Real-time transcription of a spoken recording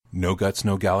No Guts,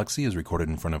 No Galaxy is recorded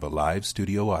in front of a live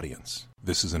studio audience.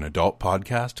 This is an adult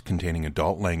podcast containing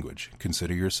adult language.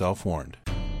 Consider yourself warned.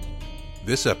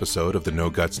 This episode of the No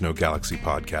Guts, No Galaxy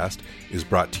podcast is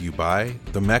brought to you by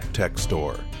the Mech Tech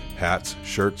Store. Hats,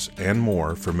 shirts, and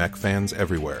more for mech fans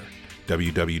everywhere.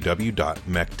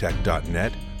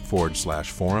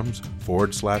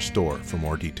 www.mechtech.net/forums/store for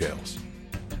more details.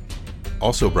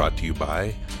 Also brought to you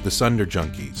by the Sunder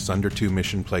Junkies, Sunder 2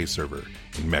 Mission Play Server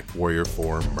in MechWarrior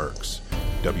 4 Mercs.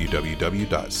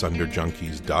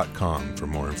 www.sunderjunkies.com for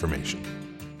more information.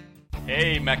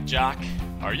 Hey, Mech Jock.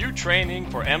 Are you training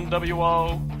for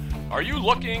MWO? Are you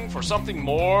looking for something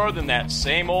more than that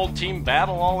same old team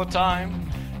battle all the time?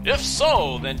 If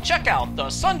so, then check out the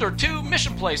Sunder 2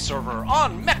 Mission Play Server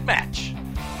on MechMatch.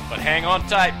 But hang on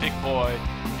tight, big boy,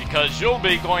 because you'll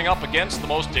be going up against the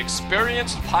most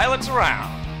experienced pilots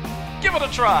around. Give it a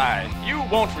try. You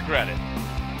won't regret it.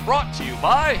 Brought to you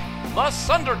by the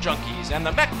Sunder Junkies and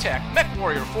the MechTech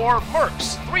MechWarrior 4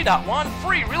 Mercs 3.1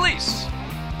 free release.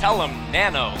 Tell them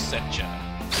Nano sent ya.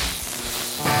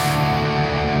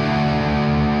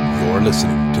 You're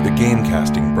listening to the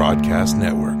Gamecasting Broadcast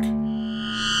Network.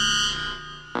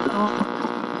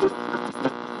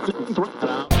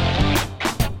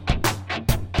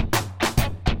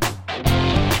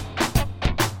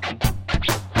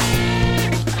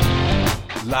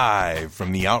 Live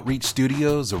from the Outreach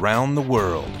Studios around the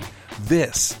world,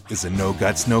 this is a No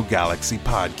Guts, No Galaxy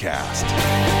podcast.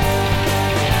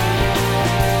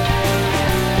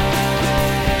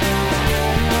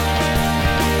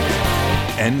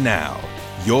 And now,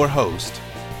 your host,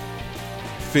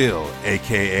 Phil,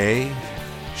 a.k.a.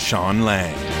 Sean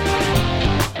Lang.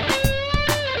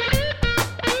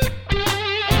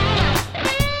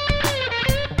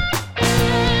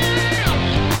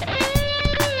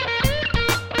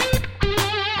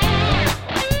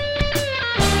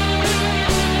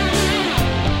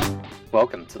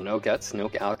 Welcome to No Guts, No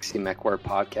Galaxy MechWarrior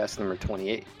podcast number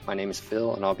 28. My name is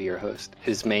Phil, and I'll be your host.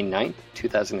 It is May 9th,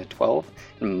 2012,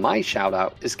 and my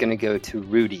shout-out is going to go to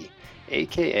Rudy,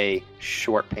 a.k.a.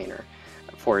 Short Painter,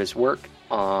 for his work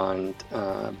on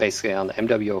basically on the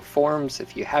MWO forums.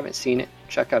 If you haven't seen it,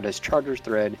 check out his charter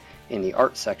thread in the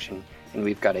art section, and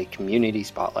we've got a community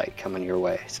spotlight coming your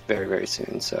way. It's very, very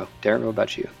soon. So, Darren, what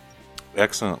about you?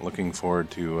 Excellent. Looking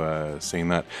forward to seeing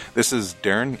that. This is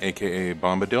Darren, a.k.a.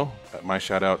 Bombadil. My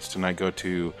shout-outs tonight go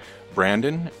to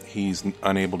Brandon. He's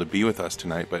unable to be with us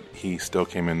tonight, but he still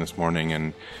came in this morning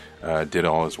and did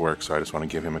all his work, so I just want to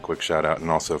give him a quick shout-out. And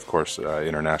also, of course,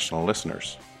 international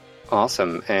listeners.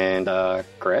 Awesome. And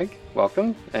Greg,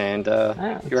 welcome. And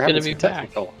you're having some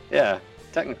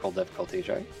technical difficulties,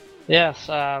 right? Yes.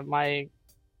 I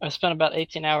spent about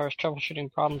 18 hours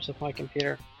troubleshooting problems with my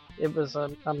computer. It was a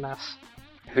mess.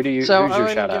 Who's your shout out? So I'm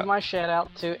going to give my shout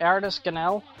out to Aridus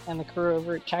Ganell and the crew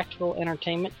over at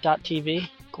TacticalEntertainment.tv.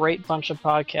 Great bunch of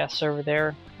podcasts over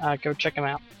there. Go check them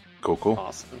out. Cool.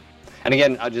 Awesome. And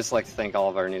again, I'd just like to thank all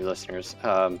of our new listeners.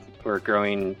 We're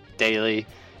growing daily.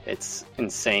 It's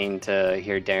insane to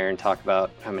hear Darren talk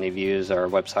about how many views our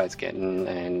website's getting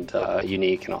and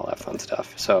unique and all that fun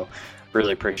stuff. So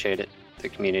really appreciate it. The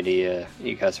community,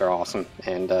 you guys are awesome.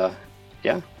 And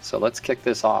yeah, so let's kick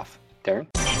this off. Darren?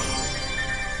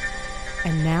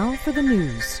 And now for the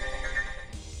news.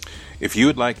 If you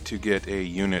would like to get a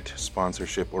unit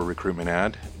sponsorship or recruitment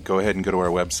ad, go ahead and go to our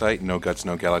website,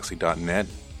 nogutsnogalaxy.net.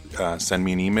 Send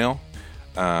me an email.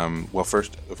 Well,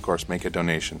 first, of course, make a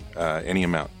donation, any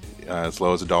amount, as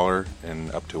low as $1 and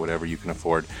up to whatever you can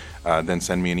afford. Then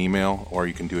send me an email, or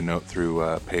you can do a note through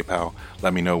PayPal.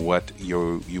 Let me know what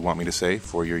you want me to say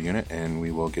for your unit, and we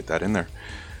will get that in there.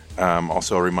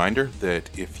 Also a reminder that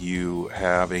if you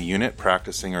have a unit,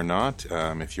 practicing or not,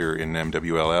 if you're in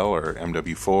MWLL or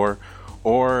MW4,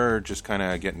 or just kind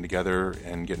of getting together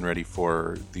and getting ready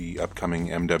for the upcoming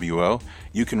MWO,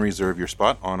 you can reserve your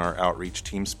spot on our Outreach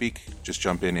TeamSpeak. Just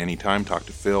jump in anytime, talk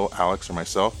to Phil, Alex, or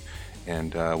myself,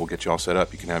 and we'll get you all set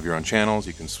up. You can have your own channels,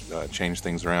 you can change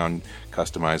things around,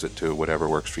 customize it to whatever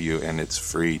works for you, and it's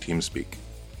free TeamSpeak.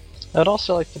 I'd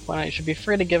also like to point out you should be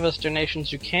free to give us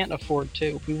donations you can't afford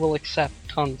to. We will accept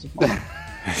tons of money.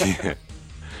 Yeah.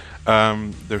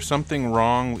 There's something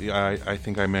wrong. I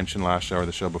think I mentioned last show or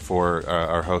the show before,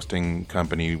 our hosting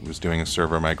company was doing a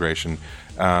server migration.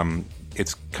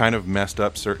 It's kind of messed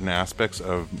up certain aspects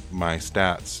of my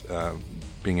stats,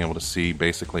 being able to see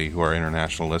basically who our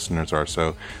international listeners are.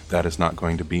 So that is not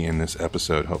going to be in this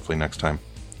episode, hopefully next time.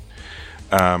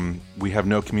 We have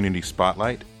no community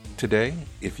spotlight today.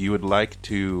 If you would like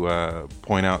to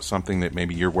point out something that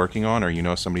maybe you're working on, or you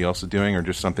know somebody else is doing, or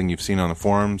just something you've seen on the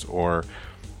forums, or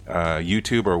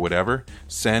YouTube or whatever,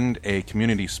 send a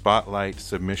community spotlight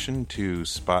submission to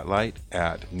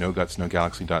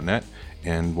spotlight@nogutsnogalaxy.net,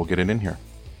 and we'll get it in here.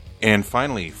 And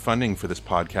finally, funding for this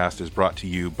podcast is brought to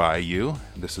you by you.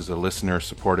 This is a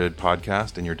listener-supported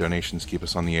podcast, and your donations keep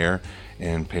us on the air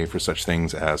and pay for such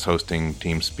things as hosting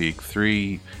TeamSpeak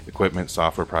 3, equipment,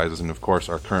 software prizes, and of course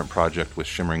our current project with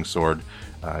Shimmering Sword,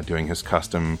 doing his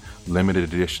custom limited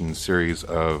edition series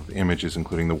of images,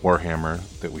 including the Warhammer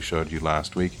that we showed you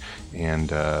last week,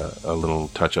 and a little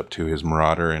touch-up to his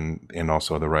Marauder and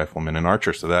also the Rifleman and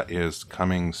Archer. So that is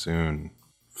coming soon.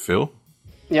 Phil?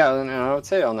 Yeah, and I would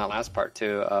say on that last part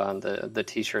too, the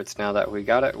T-shirts, now that we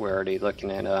got it, we're already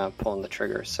looking at pulling the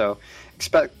trigger. So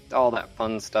expect all that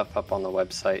fun stuff up on the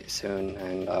website soon,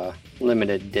 and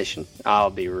limited edition.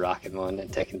 I'll be rocking one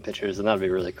and taking pictures, and that'll be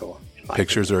really cool.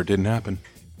 Pictures or it didn't happen.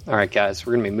 All right, guys,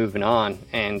 we're going to be moving on.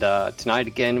 And tonight,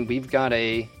 again, we've got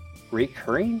a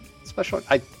recurring special.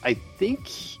 I think...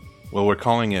 Well, we're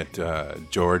calling it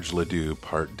George Ledoux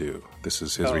Part 2. This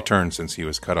is his return since he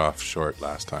was cut off short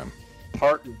last time.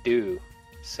 Part 2.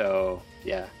 So,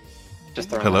 yeah.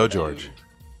 Just hello, George.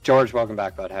 George, welcome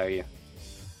back, bud. How are you?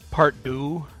 Part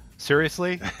 2?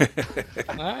 Seriously?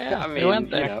 I mean, you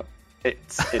know, it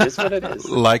is what it is.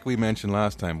 Like we mentioned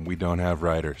last time, we don't have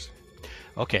writers.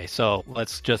 Okay, so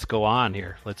let's just go on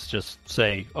here. Let's just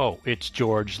say, it's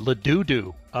George Ledoux.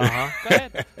 Go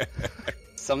ahead.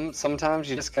 Sometimes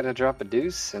you just gotta drop a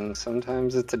deuce, and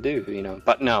sometimes it's a do, you know.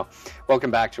 But no,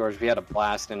 welcome back, George. We had a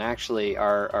blast, and actually,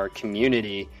 our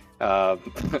community, I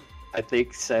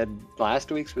think, said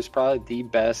last week's was probably the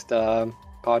best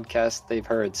podcast they've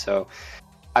heard. So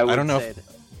I don't know if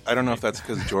that's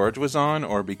because George was on,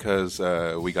 or because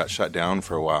we got shut down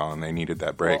for a while and they needed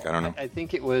that break. I don't know. I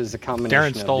think it was a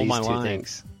combination Darren stole of these my two line.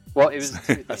 things. Well, it was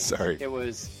two things. Sorry. It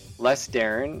was less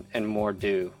Darren and more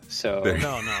do. So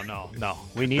No.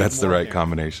 We need. That's the more right Darren.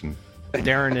 Combination.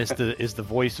 Darren is the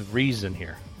voice of reason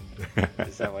here.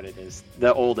 Is that what it is?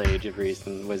 The old age of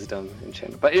reason, wisdom, and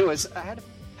channel. But it was. I had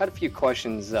a few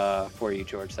questions for you,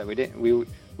 George, that we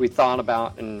thought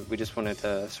about, and we just wanted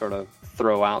to sort of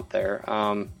throw out there.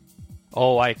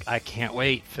 I can't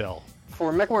wait, Phil.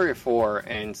 For MechWarrior 4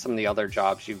 and some of the other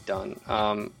jobs you've done,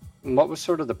 what was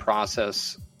sort of the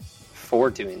process for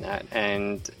doing that?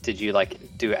 And did you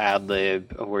do ad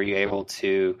lib? Were you able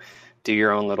to do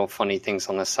your own little funny things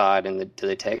on the side, and do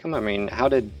they take them? I mean, how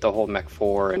did the whole Mech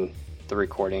 4 and the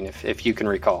recording, if you can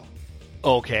recall?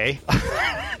 Okay.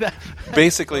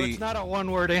 Basically, so it's not a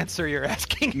one-word answer you're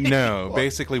asking. No,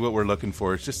 basically what we're looking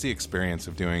for is just the experience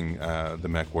of doing the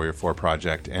MechWarrior 4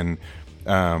 project, and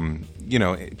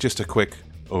just a quick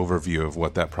overview of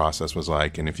what that process was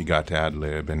like, and if you got to ad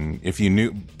lib, and if you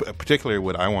knew, particularly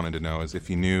what I wanted to know is if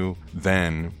you knew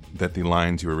then that the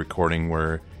lines you were recording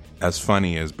were as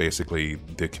funny as basically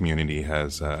the community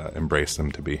has embraced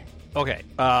them to be. Okay.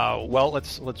 Well,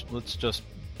 let's just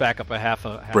back up a half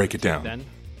break it down. Then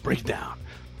break it down.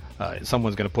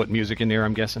 Someone's going to put music in there,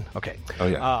 I'm guessing. Okay. Oh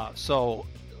yeah. So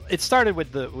it started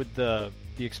with the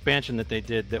expansion that they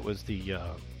did. That was the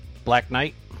Black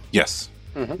Knight. Yes.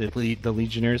 Mm-hmm. The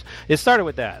Legionnaires. It started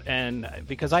with that, and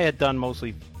because I had done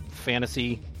mostly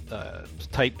fantasy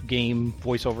type game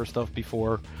voiceover stuff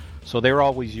before, so they were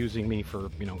always using me for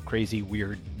crazy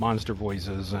weird monster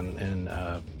voices and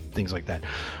things like that.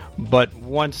 But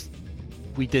once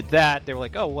we did that, they were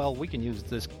like, oh well, we can use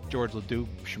this George Ledoux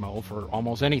schmo for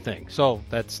almost anything. So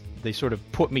they sort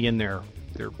of put me in their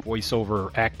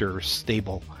voiceover actor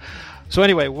stable. So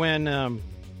anyway, when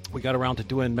we got around to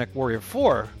doing MechWarrior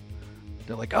 4,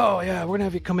 they're like, oh yeah, we're gonna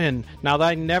have you come in. Now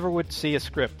I never would see a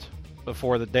script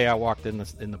before the day I walked in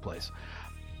the place,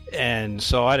 and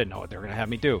so I didn't know what they were gonna have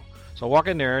me do. So I walk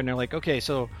in there and they're like, okay,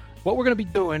 so what we're gonna be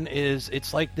doing is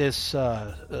it's like this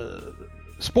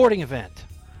sporting event.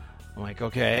 I'm like,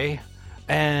 okay,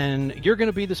 and you're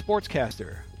gonna be the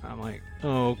sportscaster. I'm like,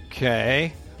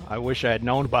 okay. I wish I had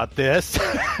known about this.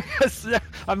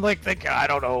 I'm like thinking, I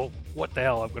don't know what the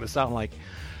hell I'm gonna sound like.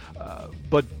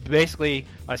 But basically,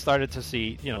 I started to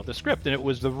see, the script, and it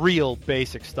was the real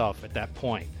basic stuff at that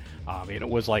point. I mean, it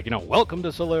was like, welcome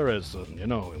to Solaris,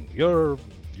 and, you're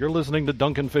listening to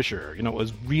Duncan Fisher. It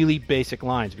was really basic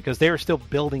lines because they were still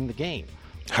building the game.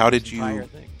 How did you?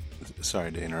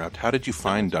 Sorry to interrupt. How did you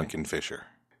find Duncan Fisher?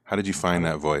 How did you find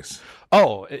that voice?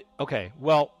 Oh, okay.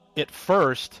 Well, at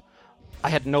first, I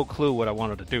had no clue what I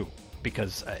wanted to do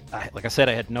because, like I said,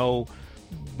 I had no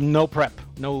prep,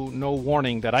 no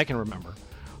warning that I can remember.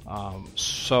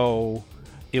 So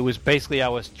it was basically I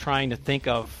was trying to think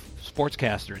of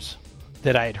sportscasters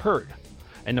that I had heard.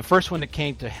 And the first one that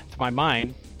came to my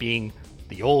mind, being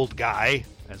the old guy,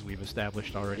 as we've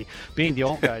established already, being the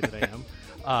old guy that I am,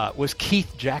 was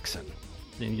Keith Jackson.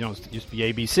 And, it used to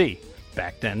be ABC.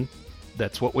 Back then,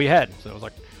 that's what we had. So it was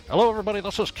like, hello, everybody,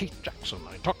 this is Keith Jackson.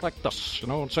 I talk like this.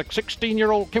 It's like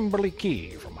 16-year-old Kimberly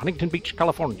Key from Huntington Beach,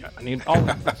 California.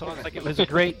 So it's like it was a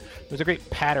great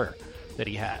patter that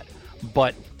he had.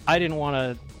 But I didn't want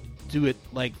to do it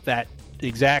like that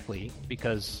exactly,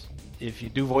 because if you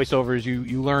do voiceovers,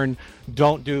 you learn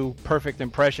don't do perfect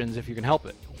impressions if you can help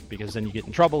it, because then you get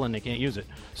in trouble and they can't use it.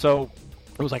 So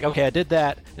it was like, okay, I did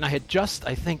that, and I had just,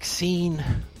 I think, seen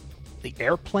the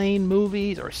Airplane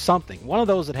movies or something. One of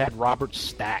those that had Robert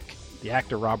Stack, the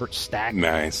actor Robert Stack.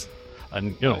 Nice.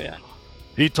 And,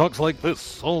 he talks like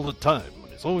this all the time,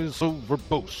 and he's always so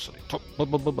verbose, and he talks blah,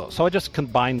 blah, blah, blah. So I just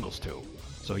combined those two.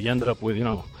 So you ended up with,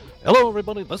 hello,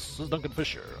 everybody, this is Duncan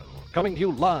Fisher, coming to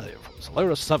you live from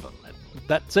Solaris 7. And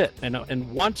that's it.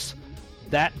 And once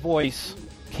that voice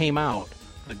came out,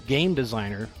 the game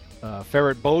designer,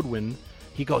 Ferret Bodwin,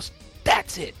 he goes,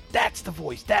 that's it. That's the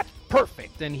voice. That's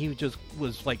perfect. And he just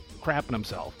was like crapping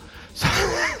himself. So,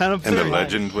 and the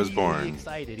legend was born.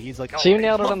 Excited. He's like, so you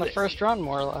nailed it on the first run,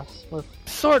 more or less.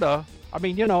 Sorta. I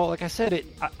mean, like I said,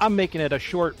 I'm making it a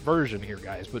short version here,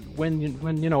 guys. But when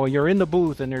you're in the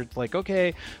booth and they're like,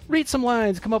 okay, read some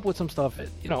lines, come up with some stuff.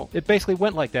 It basically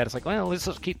went like that. It's like, well, this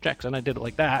is Keith Jackson. I did it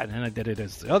like that, and then I did it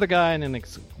as the other guy, and then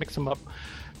mix them up.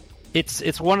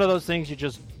 It's one of those things you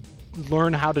just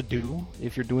learn how to do.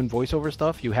 If you're doing voiceover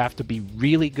stuff, you have to be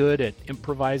really good at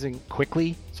improvising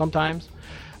quickly sometimes,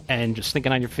 and just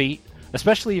thinking on your feet.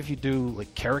 Especially if you do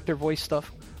like character voice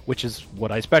stuff, which is what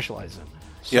I specialize in.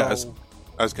 So, yeah,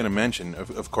 I was going to mention,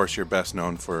 of course, you're best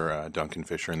known for Duncan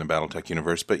Fisher in the BattleTech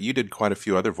universe, but you did quite a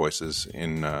few other voices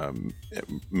in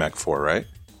Mech 4, right?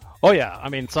 Oh, yeah. I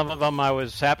mean, some of them I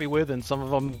was happy with, and some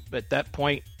of them at that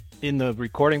point in the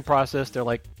recording process, they're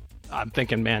like, I'm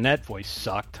thinking, man, that voice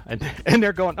sucked. And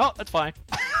they're going, oh, that's fine.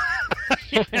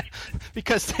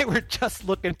 Because they were just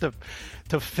looking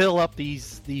to fill up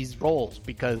these roles,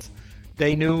 because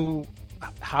they knew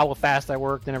how fast I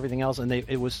worked and everything else, and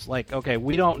it was like, okay,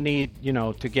 we don't need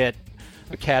to get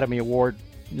Academy Award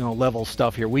level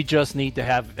stuff here. We just need to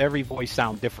have every voice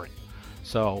sound different.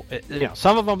 So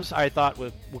some of them I thought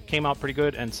came out pretty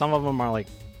good, and some of them are like,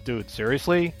 dude,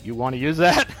 seriously, you want to use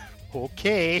that?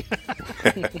 Okay.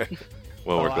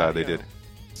 Well, we're glad they did.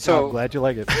 So I'm glad you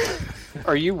like it.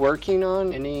 Are you working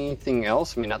on anything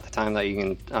else? I mean, at the time that you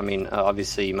can. I mean,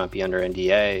 obviously you might be under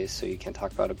NDA, so you can't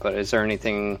talk about it. But is there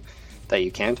anything that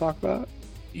you can talk about?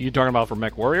 You talking about for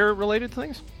MechWarrior related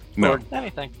things? No, Or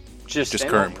anything. Just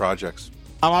current projects.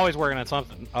 I'm always working on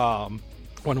something,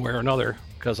 one way or another,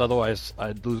 because otherwise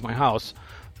I'd lose my house.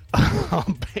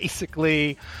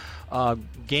 Basically,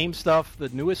 game stuff. The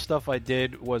newest stuff I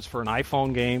did was for an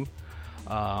iPhone game.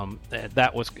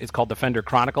 It's called Defender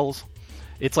Chronicles.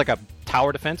 It's like a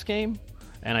tower defense game,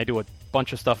 and I do a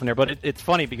bunch of stuff in there. But it's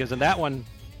funny because in that one,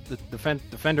 the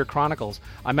Defender Chronicles,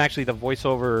 I'm actually the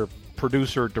voiceover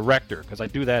producer director, because I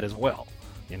do that as well.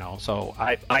 So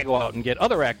I go out and get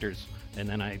other actors, and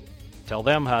then I tell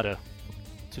them how to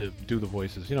do the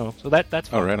voices. So that's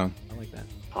fun. Oh, right on. I like that.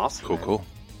 Awesome. Cool.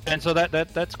 And so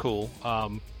that's cool,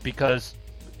 because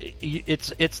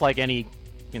it's like any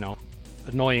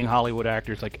annoying Hollywood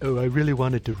actors, like, oh, I really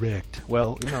want to direct.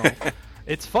 Well,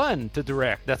 it's fun to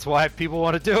direct. That's why people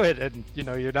want to do it, and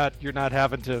you're not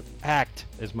having to act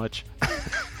as much.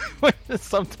 It's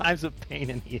sometimes a pain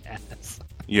in the ass.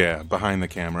 Yeah, behind the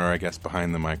camera, or I guess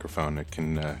behind the microphone, it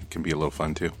can be a little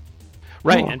fun too.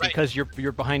 Right, and because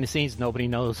you're behind the scenes, nobody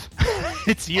knows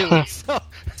it's you,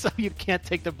 so you can't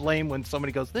take the blame when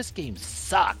somebody goes, "This game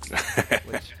sucks."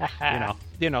 Which,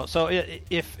 So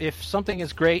if something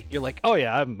is great, you're like, "Oh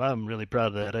yeah, I'm really proud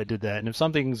of that. I did that." And if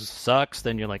something sucks,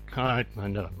 then you're like, I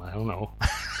don't know.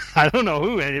 I don't know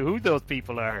who those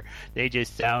people are. They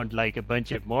just sound like a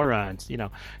bunch of morons. You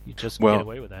just get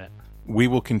away with that. We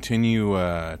will continue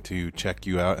to check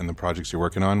you out and the projects you're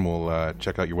working on. We'll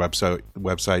check out your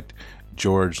website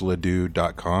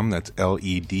GeorgeLedoux.com. That's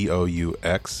LEDOUX.com.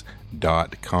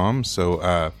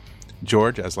 So,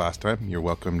 George, as last time, you're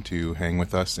welcome to hang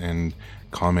with us and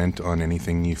comment on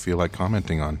anything you feel like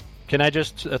commenting on. Can I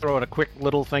just throw in a quick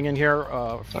little thing in here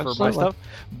for my stuff?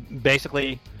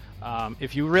 Basically,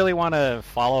 if you really want to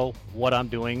follow what I'm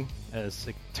doing, as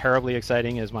terribly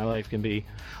exciting as my life can be,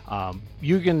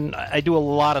 you can. I do a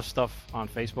lot of stuff on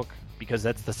Facebook because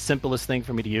that's the simplest thing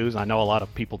for me to use. I know a lot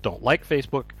of people don't like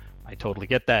Facebook. I totally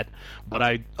get that, but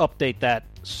I update that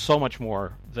so much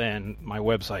more than my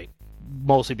website,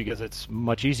 mostly because it's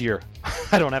much easier.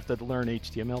 I don't have to learn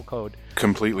HTML code.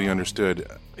 Completely understood.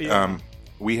 Yeah.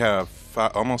 We have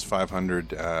almost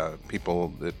 500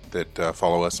 people that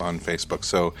follow us on Facebook.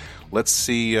 So let's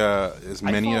see as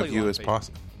many of you as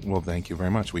possible. Well, thank you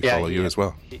very much. We follow you as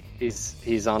well.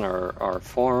 He's on our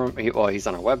forum. He's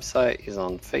on our website. He's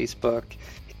on Facebook.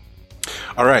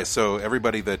 All right. So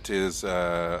everybody that is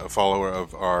a follower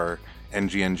of our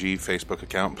NGNG Facebook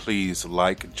account, please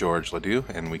like George Ledoux,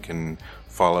 and we can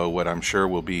follow what I'm sure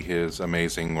will be his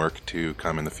amazing work to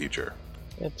come in the future.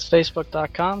 It's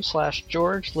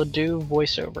facebook.com/George Ledoux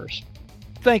voiceovers.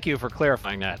 Thank you for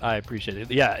clarifying that. I appreciate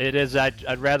it. Yeah, it is.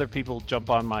 I'd rather people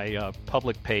jump on my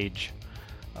public page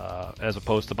as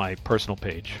opposed to my personal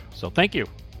page. So thank you.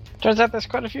 Turns out there's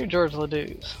quite a few George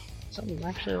Ledouxs. Something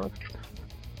actually.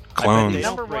 Clones. The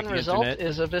number one result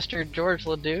is a Mr. George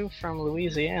Ledoux from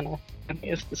Louisiana, and he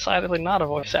is decidedly not a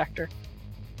voice actor.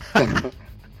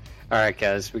 All right,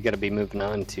 guys, we got to be moving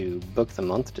on to Book of the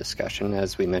Month discussion.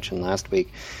 As we mentioned last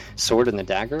week, Sword and the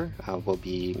Dagger will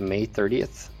be May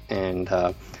 30th, and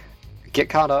get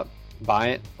caught up, buy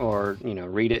it, or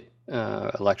read it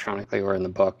electronically or in the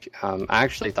book. I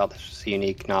actually thought this was a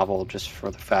unique novel just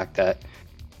for the fact that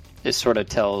it sort of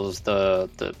tells the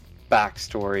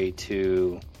backstory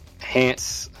to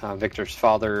Hans, Victor's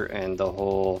father, and the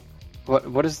whole.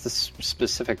 What is the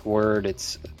specific word?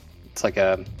 It's like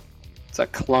a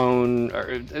clone,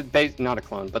 or not a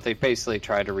clone, but they basically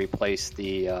tried to replace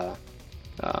the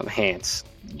Hans.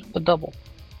 The double.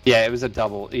 Yeah, it was a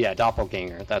double. Yeah,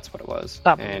 doppelganger. That's what it was.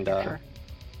 And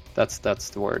that's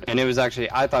the word. And it was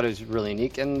actually, I thought it was really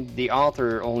unique. And the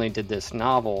author only did this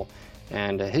novel,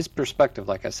 and his perspective,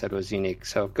 like I said, was unique.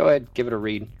 So go ahead, give it a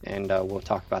read, and we'll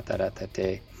talk about that at that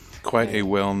day. Quite a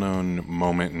well-known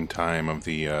moment in time of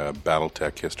the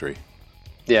BattleTech history.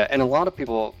 Yeah, and a lot of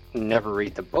people never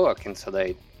read the book, and so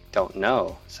they don't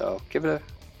know. So give it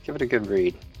a good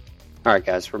read. All right,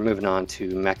 guys, we're moving on to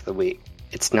Mech of the Week.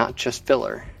 It's not just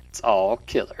filler; it's all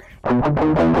killer.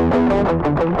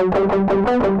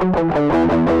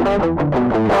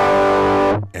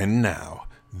 And now,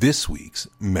 this week's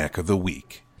Mech of the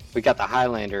Week. We got the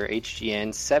Highlander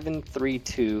HGN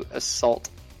 732 Assault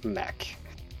Mech.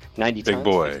 90 Big tons,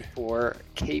 boy. 4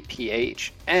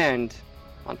 kph, and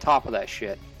on top of that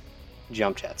shit,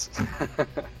 jump jets.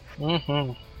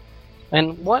 Mm-hmm.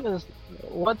 And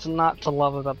what's not to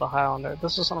love about the Highlander?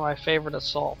 This was one of my favorite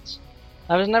assaults.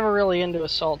 I was never really into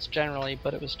assaults generally,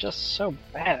 but it was just so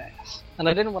badass. And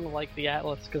I didn't want to like the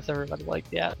Atlas because everybody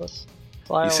liked the Atlas.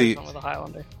 So I always went with the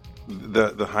Highlander.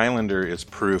 The Highlander is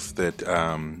proof that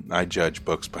I judge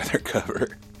books by their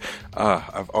cover.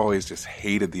 I've always just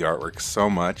hated the artwork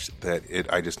so much that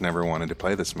I just never wanted to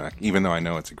play this mech, even though I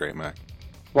know it's a great mech.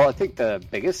 Well, I think the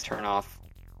biggest turnoff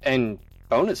and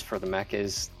bonus for the mech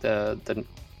is the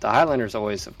Highlander is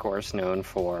always, of course, known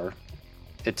for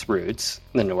its roots,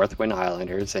 the Northwind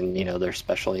Highlanders, and their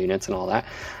special units and all that.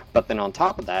 But then on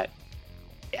top of that,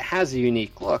 it has a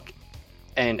unique look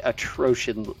and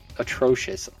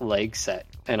atrocious leg set.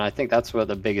 And I think that's what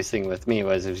the biggest thing with me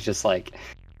was. It was just like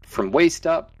from waist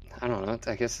up. I don't know.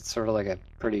 I guess it's sort of like a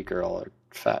pretty girl or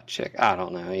fat chick. I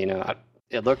don't know.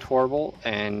 It looked horrible,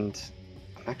 and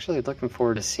I'm actually looking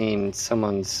forward to seeing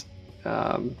someone's,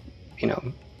 FD.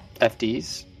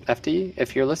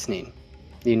 If you're listening,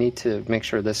 you need to make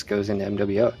sure this goes into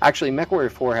MWO. Actually,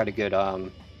 MechWarrior 4 had a good. I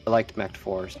liked Mech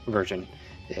 4's version.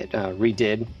 It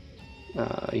redid, the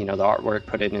artwork,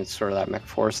 put it in sort of that Mech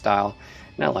 4 style,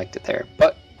 and I liked it there.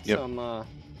 But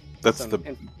that's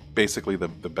basically the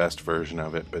best version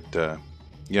of it. But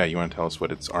you want to tell us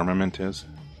what its armament is?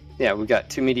 Yeah, we got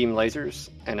 2 medium lasers,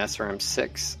 an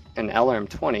SRM-6, an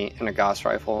LRM-20, and a Gauss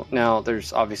rifle. Now,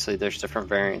 there's different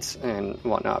variants and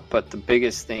whatnot, but the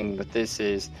biggest thing with this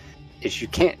is you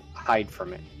can't hide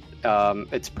from it.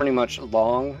 It's pretty much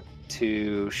long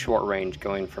to short range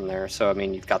going from there. So,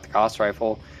 you've got the Gauss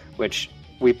rifle, which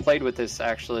we played with this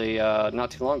actually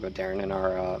not too long ago, Darren, in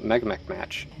our Mega Mech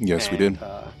match. Yes, we did.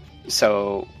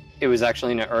 So it was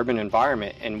actually in an urban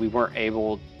environment, and we weren't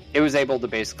able... It was able to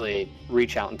basically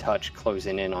reach out and touch,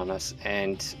 closing in on us.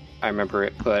 And I remember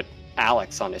it put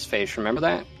Alex on his face. Remember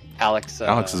that? Alex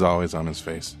is always on his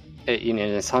face.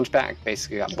 His hunchback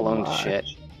basically got blown to shit.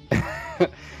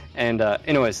 And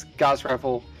anyways, Gauss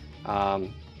rifle,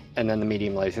 and then the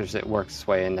medium lasers, it works its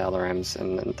way into LRMs,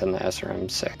 and then the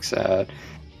SRM-6.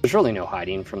 There's really no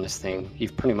hiding from this thing.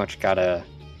 You've pretty much got to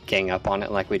gang up on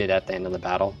it like we did at the end of the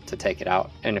battle to take it out.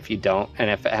 And if you don't, and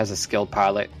if it has a skilled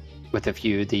pilot with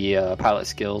the pilot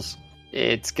skills,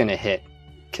 it's going to hit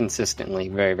consistently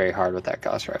very, very hard with that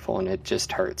Gauss rifle, and it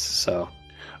just hurts. So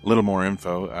A little more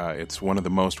info. It's one of the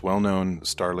most well-known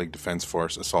Star League Defense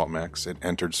Force assault mechs. It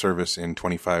entered service in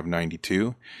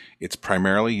 2592. It's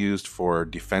primarily used for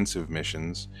defensive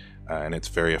missions, and it's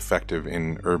very effective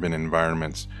in urban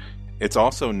environments. It's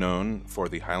also known for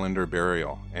the Highlander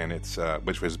Burial, and it's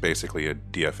which was basically a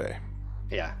DFA.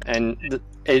 Yeah, and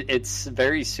it's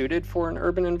very suited for an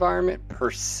urban environment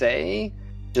per se,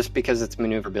 just because it's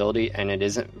maneuverability and it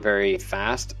isn't very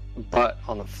fast. But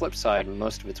on the flip side,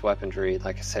 most of its weaponry,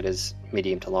 like I said, is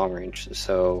medium to long range.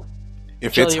 So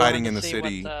if Jill, it's you hiding wanted in to the see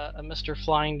city, what a Mr.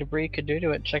 Flying Debris could do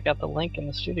to it, check out the link in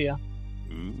the studio.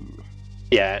 ooh.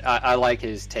 yeah, I like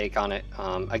his take on it.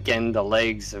 Again, the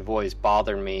legs have always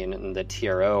bothered me in the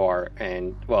TRO art,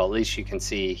 and well, at least you can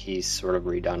see he's sort of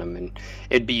redone them, and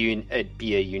it'd be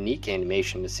a unique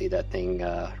animation to see that thing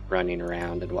running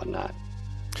around and whatnot.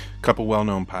 A couple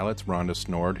well-known pilots, Rhonda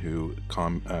Snord, who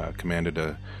commanded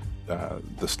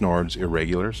the Snords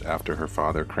Irregulars after her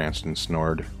father, Cranston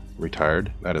Snord,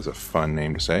 retired. That is a fun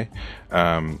name to say.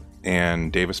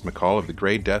 And Davis McCall of the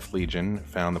Grey Death Legion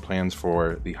found the plans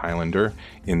for the Highlander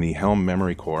in the Helm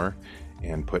Memory Core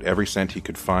and put every cent he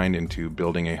could find into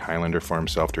building a Highlander for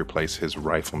himself to replace his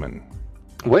rifleman.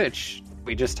 Which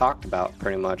we just talked about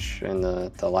pretty much in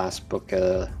the last book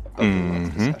of the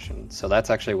month discussion. So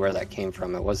that's actually where that came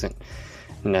from. It wasn't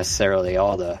necessarily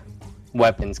all the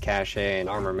weapons cache and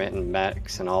armament and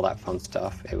mechs and all that fun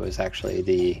stuff. It was actually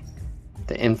the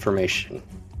information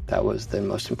that was the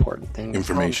most important thing.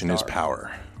 Information is Comstar.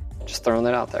 power. Just throwing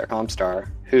that out there. Comstar,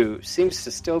 who seems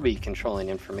to still be controlling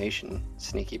information.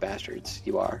 Sneaky bastards,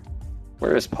 you are.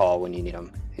 Where is Paul when you need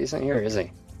him? He's not here, is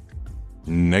he?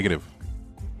 Negative.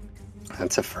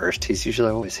 That's a first. He's usually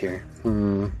always here.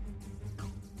 All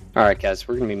right, guys,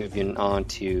 we're going to be moving on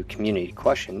to community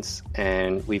questions,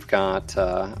 and we've got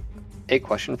a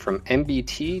question from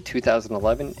MBT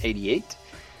 2011-88,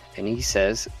 and he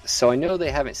says, so I know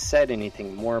they haven't said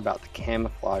anything more about the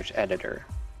camouflage editor,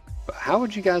 but how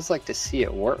would you guys like to see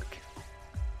it work?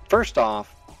 First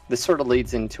off, this sort of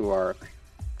leads into our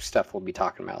stuff we'll be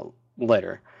talking about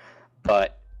later,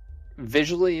 but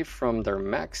visually from their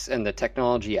mechs and the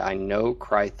technology I know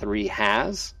Cry 3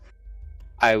 has,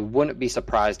 I wouldn't be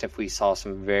surprised if we saw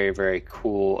some very, very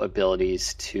cool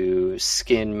abilities to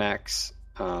skin mechs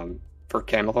for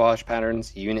camouflage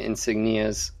patterns, unit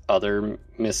insignias, other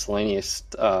miscellaneous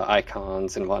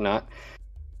icons and whatnot.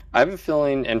 I have a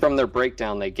feeling, and from their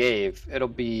breakdown they gave, there'll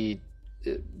be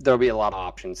a lot of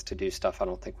options to do stuff I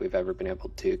don't think we've ever been able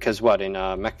to. Because in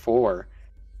Mech 4,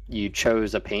 you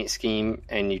chose a paint scheme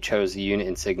and you chose the unit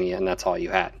insignia, and that's all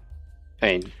you had.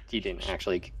 I mean, you didn't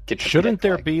actually get to Shouldn't pick,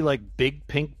 there be like big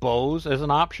pink bows as an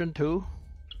option too?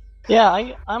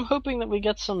 Yeah, I'm hoping that we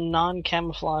get some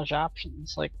non-camouflage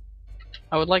options. Like,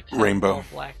 I would like to have Rainbow. all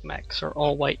black mechs or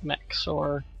all white mechs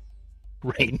or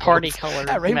Rainbows. party colored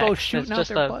Yeah, rainbows mechs. shooting It's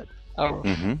out their butt.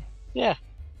 Mm-hmm. Yeah,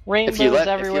 rainbows let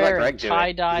everywhere, Greg and do it,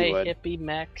 tie-dye he would. hippie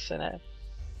mechs, and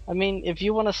I mean, if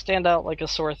you want to stand out like a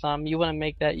sore thumb, you want to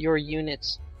make that your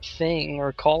unit's thing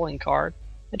or calling card,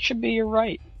 it should be your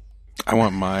right. I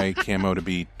want my camo to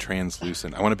be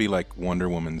translucent. I want to be like Wonder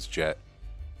Woman's jet.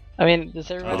 I mean, does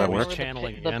everyone that remember works?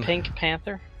 Channeling the again. Pink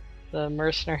Panther? The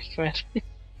mercenary commander?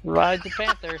 Ride the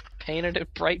Panther, painted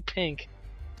it bright pink.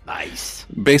 Nice.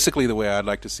 Basically, the way I'd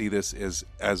like to see this is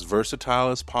as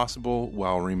versatile as possible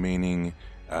while remaining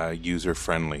user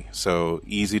friendly. So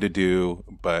easy to do,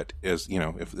 but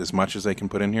if as much as they can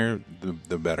put in here,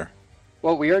 the better.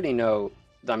 Well, we already know.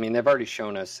 I mean, they've already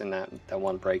shown us in that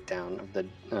one breakdown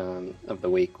of the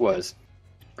week was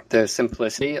the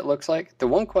simplicity. It looks like the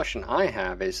one question I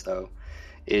have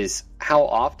is how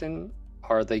often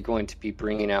are they going to be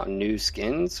bringing out new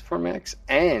skins for mechs,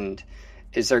 and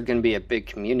is there going to be a big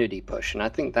community push? And I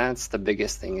think that's the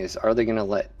biggest thing: is are they going to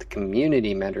let the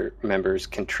community members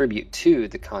contribute to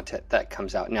the content that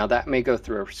comes out? Now that may go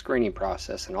through a screening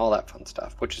process and all that fun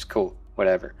stuff, which is cool,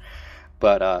 whatever.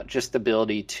 But just the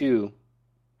ability to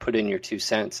put in your 2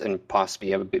 cents and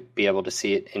possibly be able to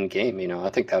see it in game, I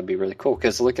think that would be really cool.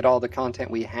 Because look at all the content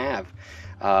we have,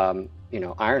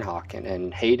 Ironhawk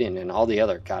and Hayden and all the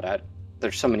other.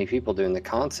 There's so many people doing the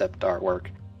concept artwork.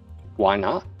 Why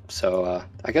not? So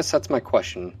I guess that's my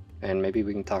question, and maybe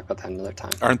we can talk about that another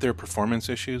time. Aren't there performance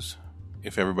issues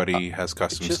if everybody has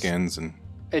custom skins? And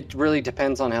it really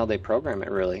depends on how they program it.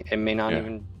 Really, it may not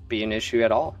even be an issue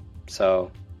at all.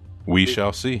 So we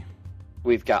shall see.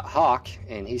 We've got Hawk,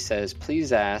 and he says,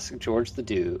 please ask George the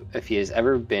Dew if he has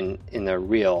ever been in the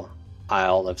real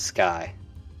Isle of Skye.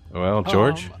 Well,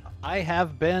 George? I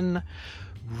have been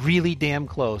really damn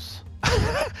close.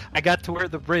 I got to where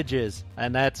the bridge is,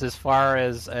 and that's as far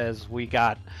as we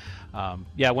got.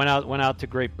 Went out to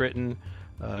Great Britain.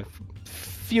 a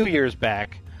few years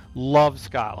back. Loved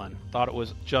Scotland. Thought it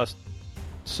was just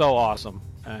so awesome,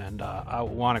 and I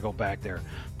want to go back there,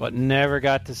 but never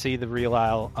got to see the real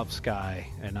Isle of Skye,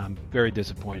 and I'm very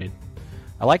disappointed.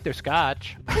 I like their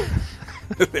scotch.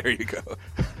 There you go.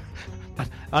 But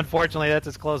unfortunately, that's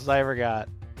as close as I ever got.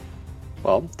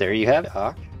 Well, there you have it,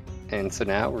 Hawk. And so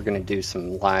now we're going to do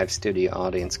some live studio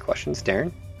audience questions.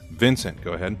 Darren? Vincent,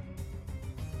 go ahead.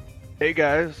 Hey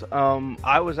guys,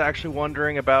 I was actually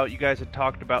wondering about, you guys had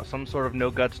talked about some sort of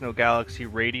No Guts, No Galaxy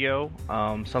radio,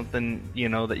 something,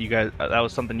 that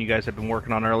was something you guys had been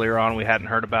working on earlier on, we hadn't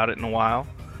heard about it in a while,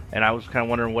 and I was kind of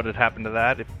wondering what had happened to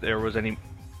that, if there was any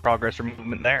progress or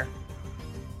movement there.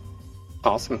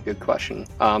 Awesome, good question.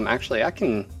 Actually, I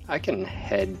can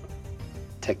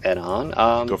take that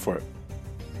on. Go for it.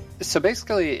 So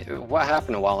basically, what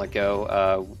happened a while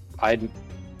ago,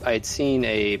 I'd seen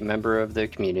a member of the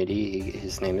community.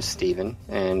 His name is Steven,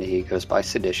 and he goes by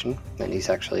Sedition, and he's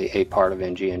actually a part of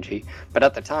NGNG. But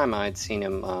at the time, I'd seen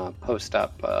him post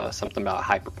up something about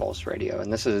Hyperpulse Radio,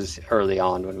 and this is early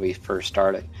on when we first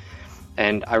started.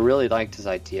 And I really liked his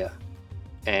idea.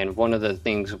 And one of the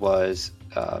things was,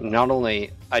 not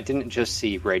only, I didn't just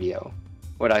see radio.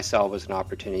 What I saw was an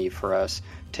opportunity for us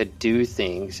to do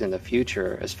things in the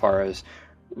future as far as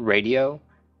radio,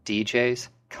 DJs,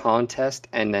 contest,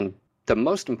 and then the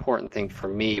most important thing for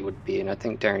me would be, and I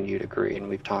think Darren you'd agree, and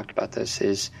we've talked about this,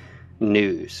 is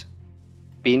news.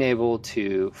 Being able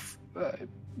to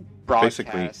broadcast,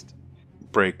 basically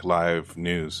break live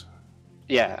news.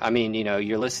 Yeah, I mean,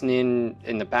 you're listening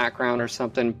in the background or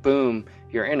something, boom,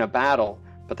 you're in a battle,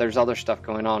 but there's other stuff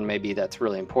going on maybe that's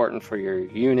really important for your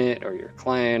unit or your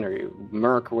clan or your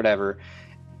merc or whatever,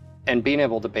 and being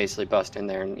able to basically bust in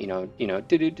there and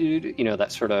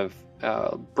that sort of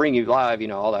bring you live,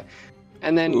 all that,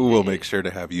 and then we'll make sure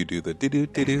to have you do the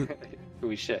do.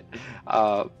 We should,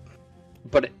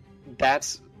 but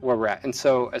that's where we're at. And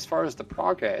so, as far as the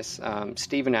progress,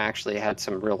 Steven actually had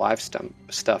some real life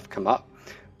stuff come up,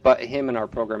 but him and our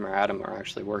programmer Adam are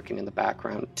actually working in the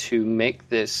background to make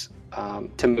this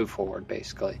to move forward,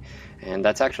 basically, and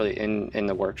that's actually in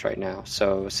the works right now.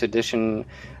 So, Sedition,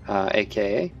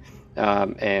 aka.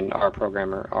 And our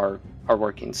programmer are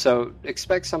working. So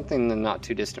expect something in the not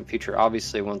too distant future.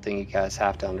 Obviously, one thing you guys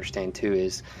have to understand too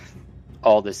is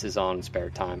all this is on spare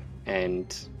time,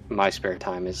 and my spare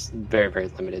time is very, very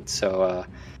limited. So,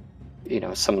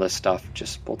 some of this stuff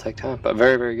just will take time. But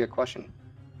very, very good question.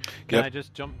 Can I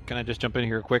just jump in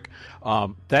here quick?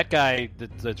 That guy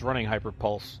that's running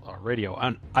Hyperpulse Radio,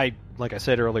 and like I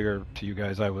said earlier to you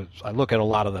guys, I look at a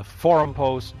lot of the forum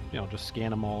posts, just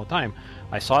scan them all the time.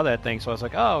 I saw that thing, so I was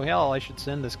like, oh hell, I should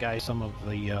send this guy some of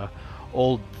the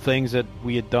old things that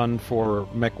we had done for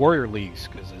Mech Warrior Leagues,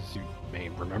 because as you may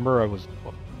remember, I was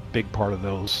a big part of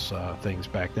those things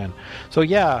back then. So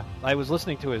yeah, I was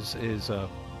listening to his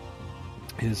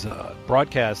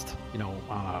broadcast, on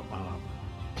a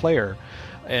player,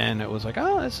 and it was like,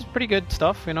 oh, this is pretty good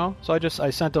stuff, So I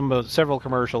sent him several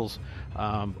commercials,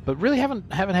 but really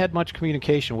haven't had much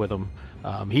communication with him.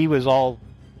 He was all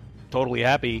totally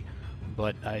happy,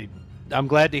 but I'm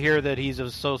glad to hear that he's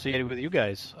associated with you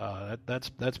guys.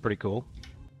 That's pretty cool.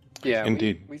 Yeah,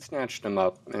 indeed. We snatched him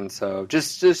up, and so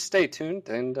just stay tuned,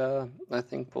 and I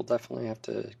think we'll definitely have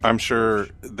to. I'm sure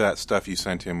that stuff you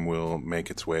sent him will make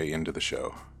its way into the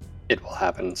show. It will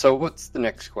happen. So what's the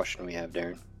next question we have,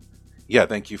 Darren? Yeah,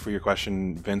 thank you for your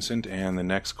question, Vincent. And the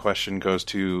next question goes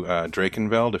to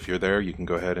Drakenveld. If you're there, you can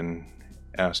go ahead and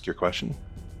ask your question.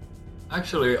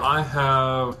 Actually, I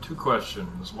have two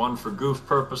questions. One for goof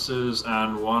purposes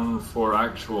and one for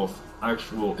actual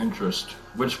interest.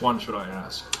 Which one should I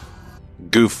ask?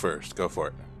 Goof first. Go for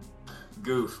it.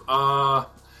 Goof. Are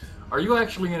you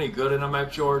actually any good in a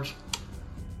mech, George?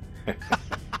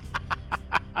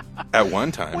 At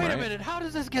one time, Wait right? a minute, how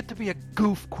does this get to be a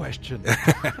goof question?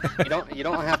 You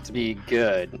don't have to be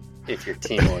good if your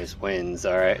team always wins,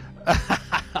 all right?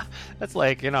 That's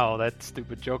like, that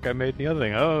stupid joke I made the other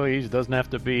thing. Oh, he doesn't have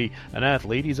to be an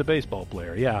athlete, he's a baseball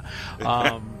player. Yeah.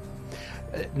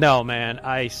 No, man,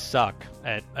 I suck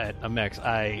at mechs.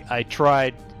 I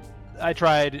tried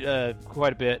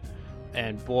quite a bit,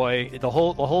 and boy, the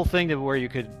whole thing where you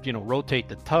could, rotate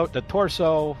the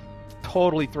torso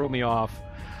totally threw me off.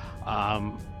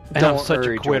 And I'm such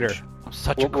a quitter. George. I'm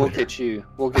such a quitter. We'll get you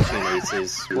an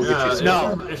aces. We'll get you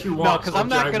No, if you want, because I'm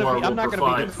not going to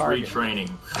be the free target.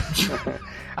 training.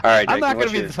 All right, I'm not going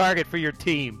to be the target for your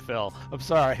team, Phil. I'm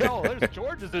sorry. Oh, there's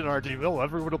George is in our team. Oh,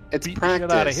 everyone will beat the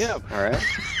shit out of him. All right.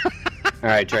 All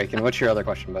right, Drake. And what's your other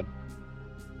question, bud?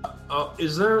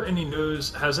 Is there any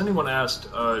news? Has anyone asked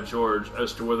George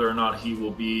as to whether or not he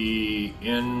will be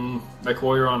in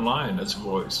MechWarrior Online as a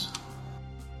voice?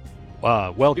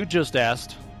 Well, you just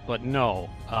asked, but no.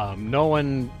 No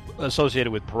one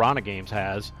associated with Piranha Games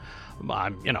has.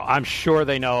 I'm sure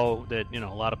they know that, a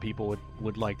lot of people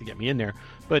would like to get me in there.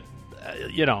 But,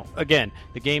 again,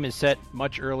 the game is set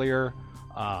much earlier.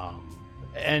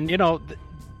 And,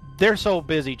 they're so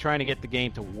busy trying to get the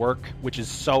game to work, which is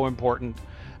so important.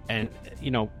 And,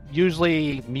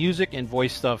 usually music and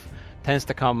voice stuff tends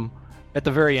to come at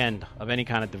the very end of any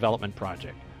kind of development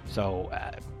project. So,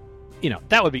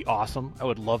 that would be awesome. I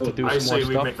would love to do some more stuff. I say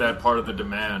we make that part of the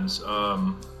demands.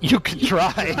 You could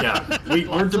try. Yeah,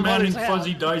 we're demanding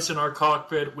fuzzy dice in our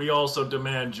cockpit. We also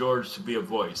demand George to be a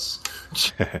voice.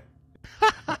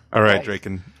 All right,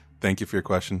 Draken. Thank you for your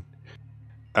question.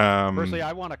 Personally,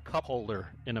 I want a cup holder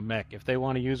in a mech. If they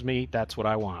want to use me, that's what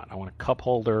I want. I want a cup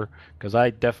holder because I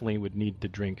definitely would need to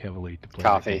drink heavily to play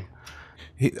coffee.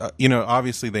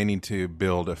 Obviously they need to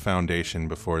build a foundation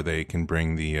before they can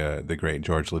bring the great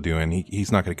George Ledoux in.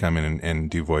 He's not going to come in and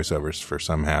do voiceovers for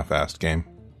some half-assed game.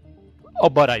 Oh,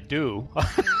 but I do.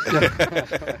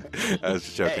 I was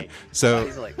just joking. Hey, so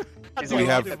we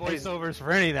have voiceovers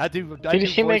for anything. I do. Did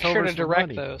he make sure to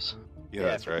direct those? Yeah,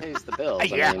 that's right. Pays the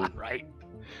bills. Right.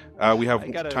 We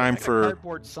have time for a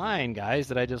cardboard sign, guys,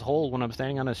 that I just hold when I'm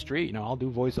standing on the street. I'll do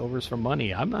voiceovers for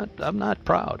money. I'm not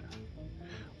proud.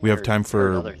 We have time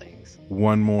for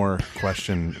one more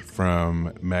question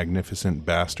from Magnificent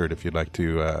Bastard. If you'd like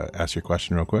to ask your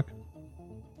question real quick.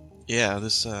 Yeah,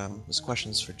 this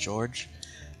question's for George.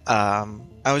 I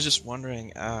was just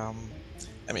wondering.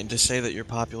 To say that you're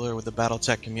popular with the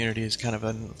BattleTech community is kind of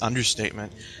an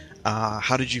understatement.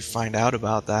 How did you find out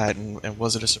about that, and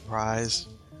was it a surprise?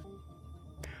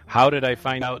 How did I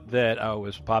find out that I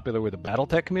was popular with the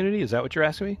BattleTech community? Is that what you're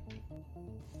asking me?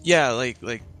 Yeah, you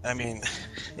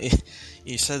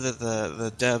said that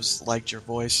the devs liked your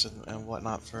voice and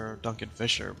whatnot for Duncan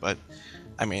Fisher, but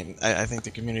I think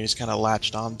the community's kind of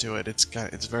latched onto it. It's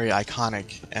very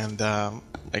iconic, and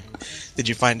did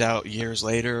you find out years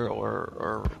later,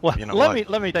 or well,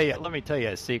 let me tell you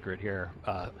a secret here,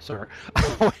 sir.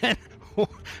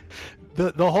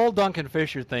 The whole Duncan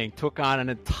Fisher thing took on an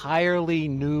entirely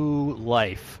new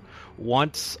life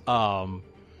once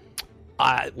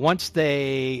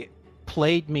they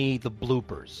played me the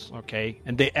bloopers, okay?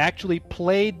 And they actually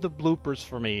played the bloopers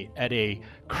for me at a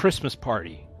Christmas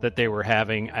party that they were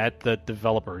having at the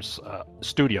developers'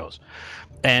 studios.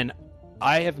 And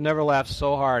I have never laughed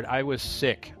so hard. I was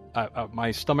sick.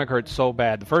 My stomach hurt so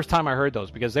bad. The first time I heard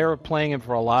those, because they were playing them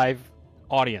for a live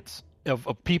audience of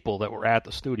people that were at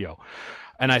the studio.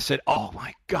 And I said, "Oh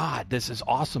my God, this is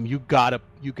awesome! You gotta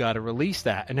release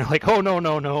that." And they're like, "Oh no,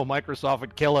 Microsoft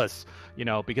would kill us,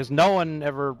 because no one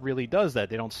ever really does that.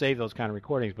 They don't save those kind of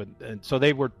recordings." And so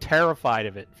they were terrified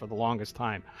of it for the longest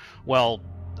time. Well,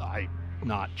 I'm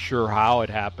not sure how it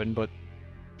happened, but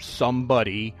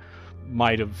somebody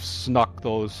might have snuck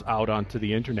those out onto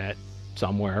the internet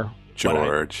somewhere.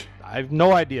 George, I have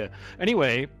no idea.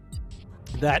 Anyway,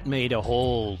 that made a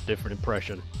whole different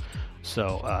impression.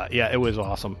 So, it was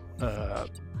awesome.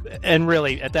 And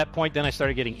really, at that point, then I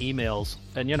started getting emails.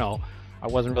 And, I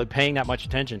wasn't really paying that much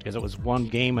attention because it was one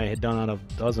game I had done out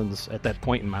of dozens at that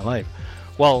point in my life.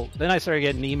 Well, then I started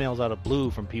getting emails out of blue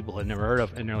from people I'd never heard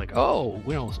of. And they're like, "Oh,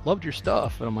 loved your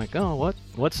stuff." And I'm like, "Oh,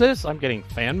 what's this? I'm getting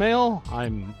fan mail?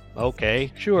 I'm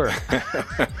okay, sure."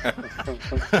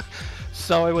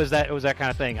 So it was that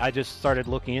kind of thing. I just started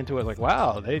looking into it like,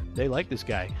 wow, they like this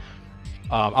guy.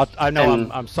 I know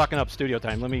I'm sucking up studio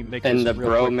time. Let me make this and the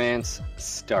real bromance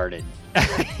started.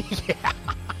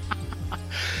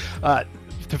 Yeah.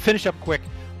 To finish up quick,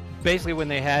 basically when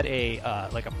they had a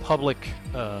public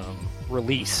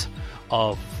release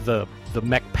of the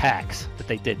mech packs that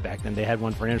they did back then, they had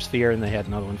one for Intersphere and they had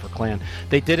another one for Clan.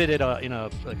 They did it at in a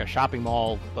shopping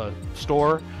mall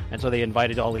store, and so they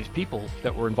invited all these people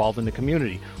that were involved in the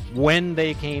community. When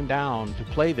they came down to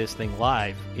play this thing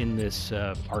live in this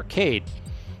arcade,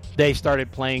 they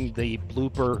started playing the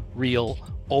blooper reel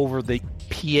over the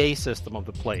PA system of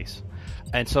the place.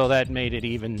 And so that made it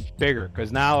even bigger,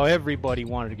 because now everybody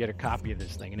wanted to get a copy of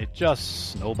this thing, and it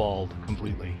just snowballed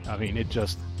completely. It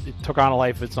took on a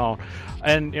life of its own.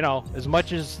 And, as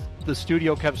much as the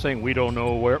studio kept saying, "We don't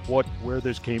know where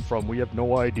this came from, we have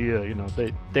no idea,"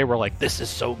 they were like, "This is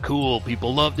so cool,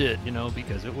 people loved it,"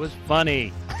 because it was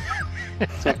funny.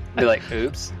 Be like,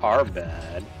 "Oops, our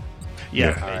bad."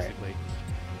 Yeah, All basically. right.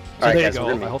 So All right, there guys,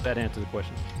 you go. I hope that answers the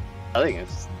question. I think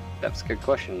that's a good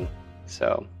question.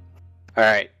 So, all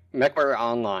right, MechWarrior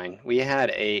Online. We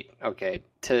had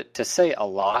to say a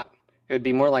lot It would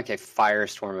be more like a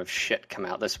firestorm of shit come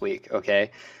out this week,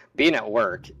 okay? Being at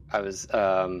work, I was...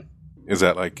 Is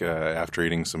that like after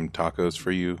eating some tacos for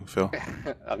you, Phil?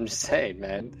 I'm just saying,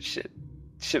 man. Shit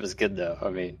was good, though. I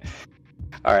mean...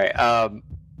 All right.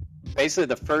 Basically,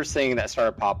 the first thing that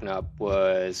started popping up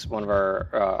was one of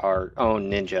our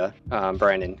own ninja,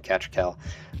 Brandon Catcherkel,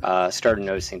 started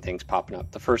noticing things popping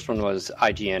up. The first one was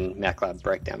IGN MechLab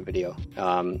breakdown video.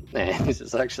 And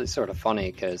it's actually sort of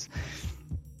funny because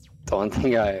the one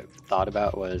thing I thought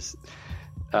about was,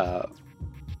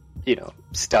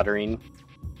 stuttering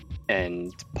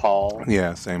and Paul.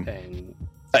 Yeah, same. And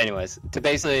anyways, to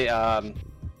basically a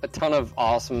ton of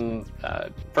awesome.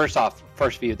 First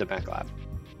view of the MechLab.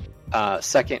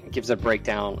 Second, gives a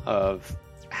breakdown of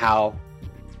how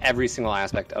every single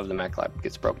aspect of the MechLab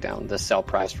gets broke down. The sell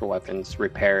price for weapons,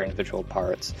 repair individual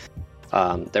parts.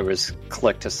 There was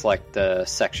click to select the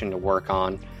section to work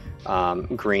on.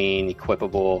 Green,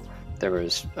 equipable. There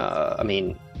was,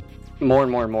 more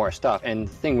and more stuff. And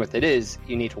the thing with it is,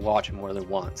 you need to watch it more than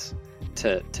once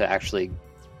to actually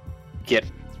get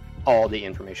all the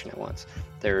information at once.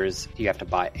 You have to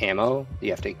buy ammo,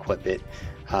 you have to equip it.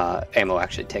 Ammo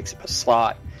actually takes up a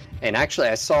slot. And actually,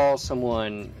 I saw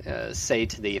someone say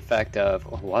to the effect of,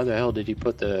 why the hell did he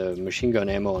put the machine gun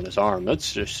ammo on his arm?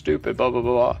 That's just stupid, blah, blah,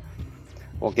 blah, blah.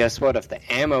 Well, guess what? If the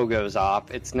ammo goes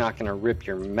off, it's not going to rip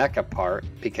your mech apart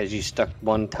because you stuck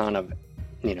 1 ton of,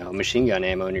 machine gun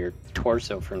ammo in your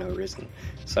torso for no reason.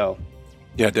 So,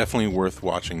 yeah, definitely worth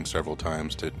watching several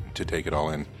times to take it all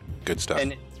in. Good stuff.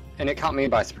 And it caught me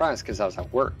by surprise because I was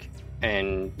at work.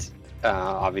 And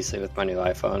obviously with my new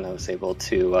iPhone, I was able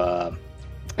to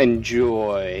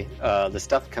enjoy the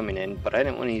stuff coming in, but I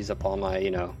didn't want to use up all my,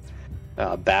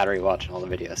 battery watching all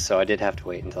the videos. So I did have to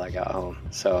wait until I got home.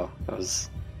 So I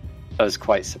was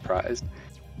quite surprised.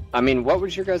 I mean, what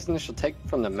was your guys' initial take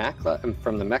from the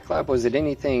MechLab? Was it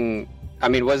anything? I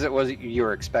mean, was it you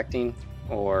were expecting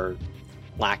or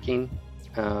lacking,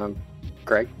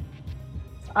 Greg?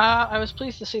 I was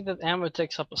pleased to see that ammo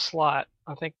takes up a slot.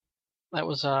 I think that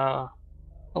was a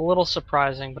little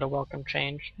surprising, but a welcome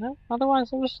change. No,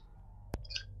 otherwise, I was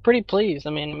pretty pleased.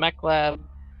 I mean, MechLab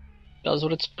does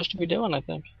what it's supposed to be doing, I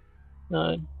think.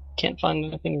 Can't find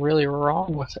anything really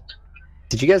wrong with it.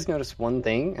 Did you guys notice one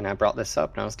thing? And I brought this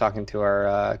up, and I was talking to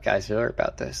our guys earlier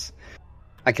about this.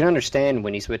 I can understand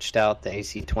when he switched out the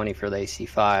AC-20 for the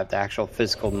AC-5, the actual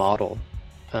physical model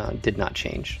did not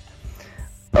change.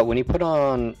 But when he put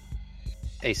on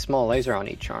a small laser on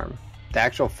each arm, the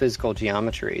actual physical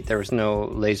geometry, there was no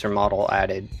laser model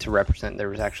added to represent there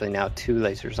was actually now 2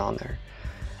 lasers on there.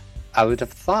 I would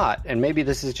have thought, and maybe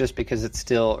this is just because it's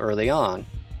still early on,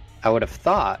 I would have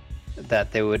thought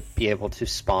that they would be able to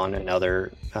spawn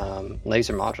another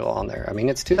laser module on there. I mean,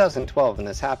 it's 2012 when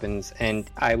this happens, and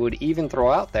I would even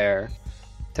throw out there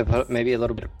to put maybe a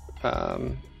little bit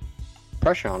of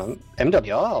pressure on them.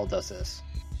 MWL does this.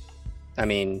 I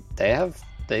mean,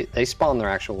 they spawn their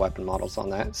actual weapon models on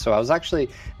that. So I was actually,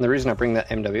 and the reason I bring that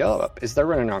MWL up is they're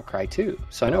running on Cry 2.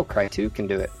 So I know Cry 2 can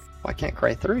do it. Why can't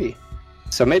Cry 3?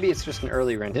 So maybe it's just an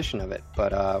early rendition of it,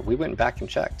 but we went back and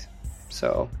checked.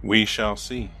 So we shall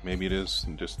see. Maybe it is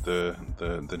just the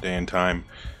day and time.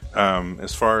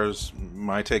 As far as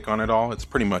my take on it all, it's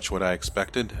pretty much what I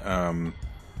expected.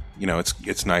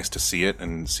 It's nice to see it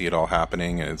and see it all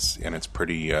happening, and it's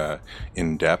pretty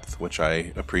in depth, which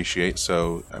I appreciate.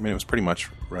 So I mean, it was pretty much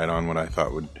right on what I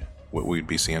thought what we'd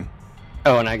be seeing.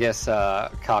 Oh, and I guess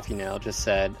Coffee Nail just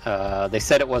said they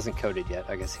said it wasn't coded yet.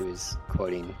 I guess he was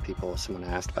quoting people. Someone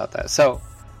asked about that, so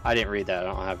I didn't read that. I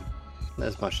don't have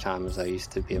as much time as I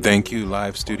used to be. Thank you,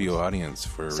 live studio audience,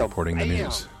 for reporting the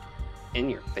news. In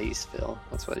your face, Phil.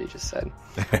 That's what he just said.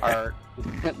 Our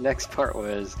next part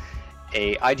was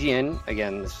a IGN.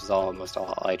 Again, this was almost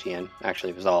all IGN.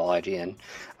 Actually, it was all IGN.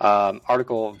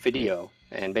 Article video,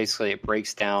 and basically it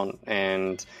breaks down,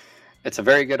 and it's a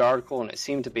very good article, and it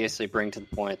seemed to basically bring to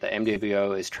the point that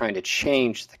MWO is trying to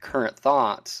change the current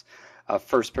thoughts of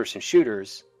first-person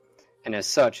shooters, and as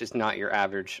such, is not your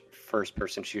average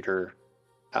first-person shooter,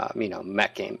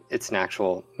 mech game. It's an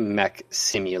actual mech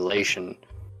simulation.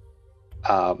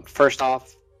 First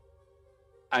off,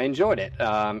 I enjoyed it.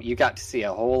 You got to see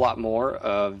a whole lot more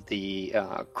of the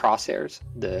crosshairs,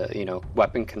 the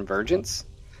weapon convergence,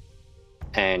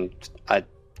 and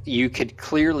you could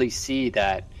clearly see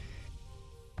that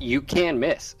you can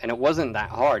miss, and it wasn't that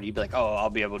hard. You'd be like, "Oh,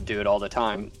 I'll be able to do it all the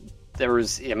time."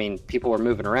 People were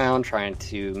moving around trying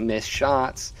to miss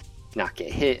shots, not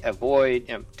get hit,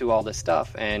 avoid, do all this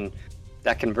stuff, and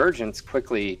that convergence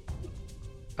quickly.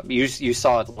 You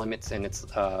saw its limits and its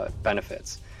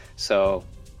benefits. So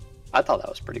I thought that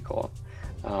was pretty cool.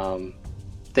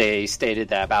 they stated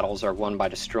that battles are won by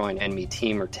destroying enemy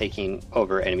team or taking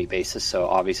over enemy bases. So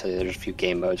obviously there's a few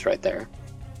game modes right there.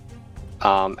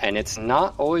 And it's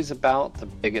not always about the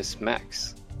biggest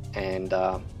mechs. And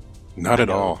not at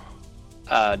all.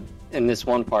 In this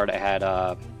one part, I had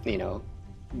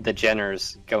the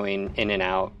Jenners going in and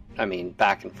out. I mean,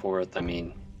 back and forth. I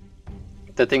mean,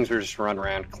 the things were just running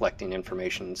around collecting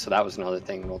information. So that was another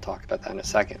thing, and we'll talk about that in a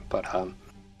second. But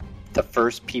the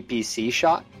first PPC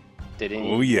shot, did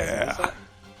any? Oh yeah.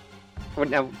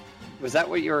 Now, was that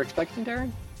what you were expecting,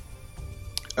 Darren?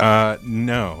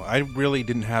 No, I really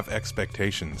didn't have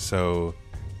expectations. So,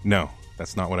 no,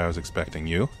 that's not what I was expecting.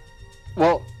 You?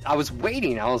 Well, I was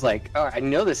waiting. I was like, all right, I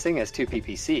know this thing has 2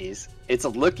 PPCs. It's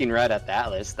looking right at the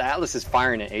Atlas. The Atlas is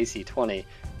firing an AC-20.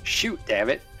 Shoot, damn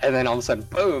it. And then all of a sudden,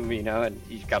 boom, and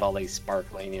you've got all these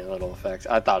sparkling little effects.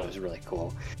 I thought it was really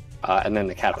cool. And then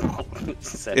the catapult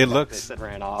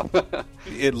ran off.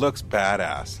 It looks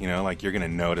badass, like you're going to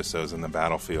notice those in the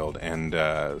battlefield. And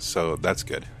so that's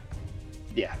good.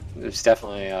 Yeah, it was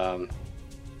definitely...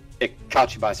 it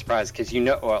caught you by surprise because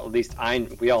or at least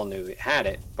we all knew it had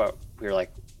it, but we were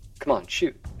like, come on,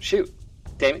 shoot.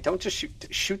 Damn it, don't just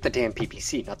shoot the damn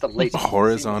PPC, not the laser.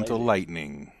 Horizontal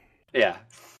lightning. Yeah.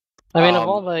 I mean, of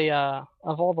all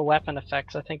the weapon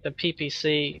effects, I think the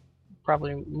PPC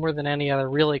probably more than any other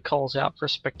really calls out for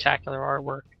spectacular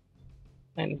artwork.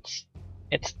 And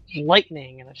it's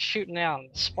lightning and it's shooting out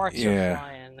and the sparks are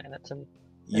flying and it's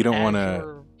you don't want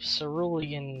to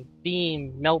cerulean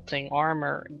beam melting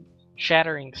armor and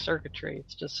shattering circuitry.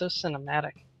 It's just so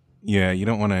cinematic. Yeah, you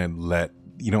don't want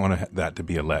that to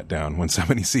be a letdown when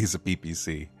somebody sees a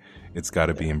PPC. It's got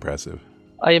to be impressive.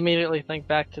 I immediately think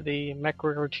back to the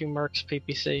MechWarrior 2 Mercs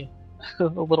PPC, the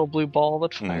little blue ball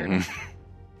that fired.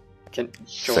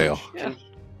 George,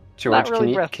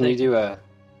 can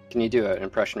you do an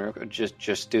impression real quick?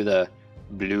 Just do the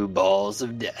blue balls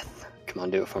of death. Come on,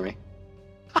 do it for me.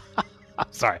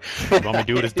 Sorry. You want me to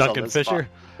do it as Duncan Fisher?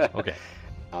 Okay.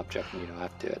 I'm joking, you don't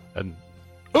have to do it. And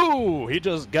he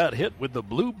just got hit with the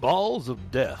blue balls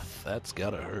of death. That's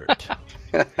gotta hurt.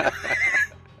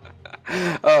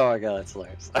 Oh my god, that's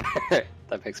hilarious.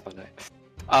 That makes my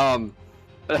night.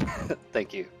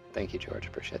 Thank you, George.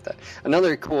 Appreciate that.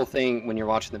 Another cool thing when you're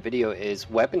watching the video is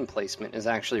weapon placement is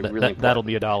actually really important. That'll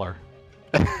be $1.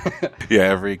 Yeah,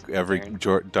 every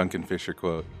Duncan Fisher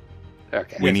quote.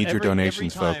 Okay. We need your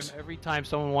donations, folks. Every time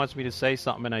someone wants me to say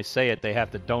something and I say it, they have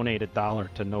to donate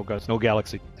 $1 to No Guts, No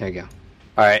Galaxy. There you go.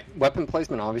 All right. Weapon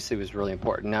placement obviously was really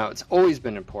important. Now, it's always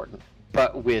been important,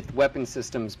 but with weapon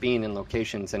systems being in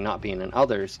locations and not being in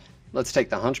others, let's take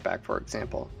the Hunchback, for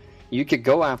example. You could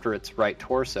go after its right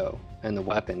torso and the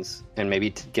weapons and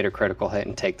maybe get a critical hit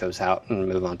and take those out and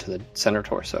move on to the center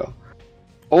torso.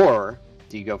 Or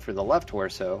do you go for the left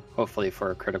torso, hopefully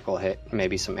for a critical hit,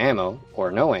 maybe some ammo,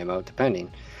 or no ammo, depending.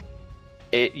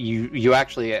 You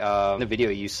actually, in the video,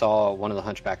 you saw one of the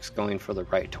Hunchbacks going for the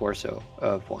right torso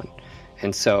of one.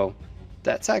 And so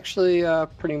that's actually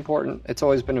pretty important. It's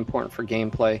always been important for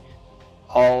gameplay.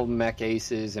 All mech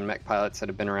aces and mech pilots that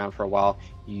have been around for a while,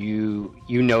 you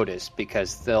notice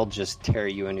because they'll just tear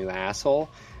you a new asshole,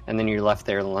 and then you're left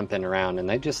there limping around, and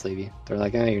they just leave you. They're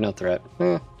like, you're no threat.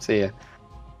 See ya.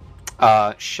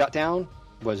 Shutdown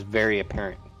was very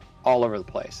apparent all over the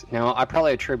place. Now, I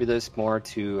probably attribute this more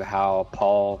to how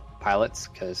Paul pilots,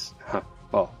 because,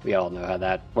 we all know how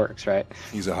that works, right?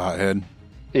 He's a hothead.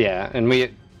 Yeah, and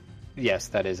yes,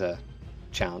 that is a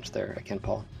challenge there again,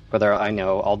 Paul. Whether I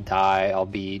know I'll die, I'll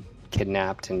be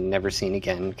kidnapped and never seen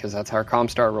again, because that's how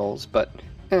Comstar rolls, but,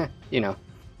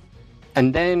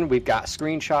 And then we've got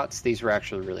screenshots. These were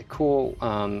actually really cool.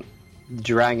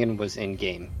 Dragon was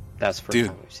in-game. That's the first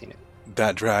time we've seen it.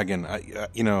 That dragon,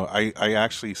 I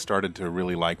actually started to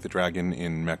really like the dragon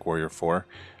in MechWarrior 4.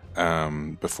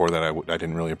 Before that, I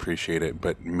didn't really appreciate it,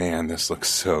 but man, this looks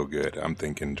so good. I'm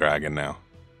thinking dragon now.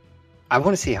 I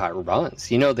want to see how it runs.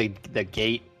 The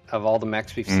gate of all the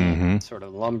mechs we've seen, sort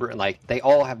of lumber, like they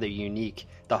all have the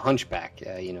Hunchback.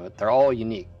 They're all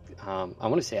unique. I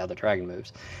want to see how the dragon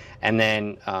moves, and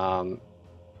then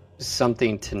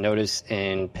something to notice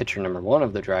in picture number 1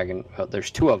 of the dragon. Well,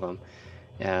 there's 2 of them.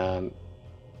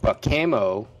 But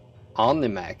camo on the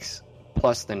mechs,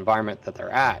 plus the environment that they're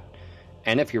at,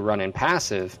 and if you're running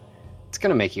passive, it's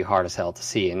going to make you hard as hell to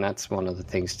see, and that's one of the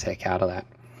things to take out of that.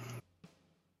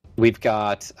 We've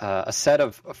got a set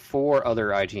of 4 other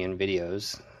IGN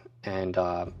videos, and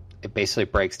it basically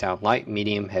breaks down light,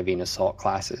 medium, heavy, and assault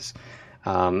classes.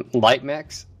 Light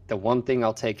mechs, the one thing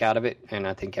I'll take out of it, and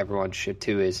I think everyone should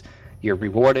too, is you're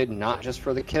rewarded not just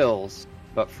for the kills,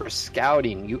 but for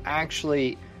scouting. You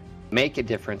actually make a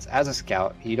difference as a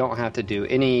scout. You don't have to do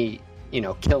any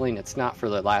killing. It's not for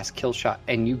the last kill shot,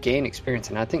 and you gain experience.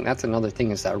 And I think that's another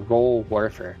thing is that role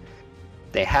warfare.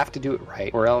 They have to do it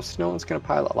right, or else no one's going to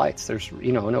pilot lights. There's,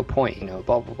 no point,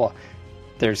 blah, blah, blah.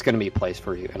 There's going to be a place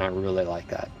for you, and I really like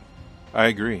that. I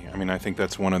agree. I mean, I think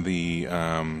that's one of the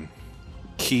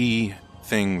key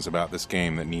things about this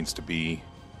game that needs to be,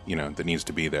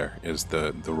 there is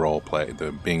the role play,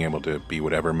 the being able to be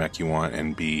whatever mech you want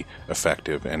and be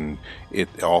effective, and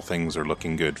all things are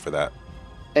looking good for that.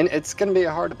 And it's going to be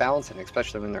hard to balance it,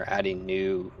 especially when they're adding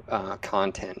new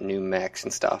content, new mechs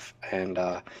and stuff, and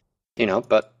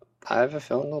but I have a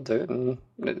feeling they'll do it, and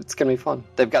it's going to be fun.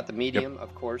 They've got the medium,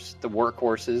 of course, the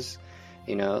workhorses,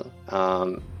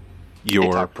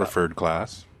 Your preferred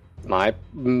class? My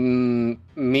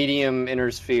medium,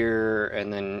 inner sphere,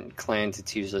 and then clans,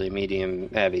 it's usually medium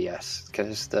heavy, yes,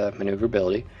 because the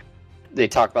maneuverability. They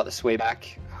talk about the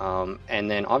swayback,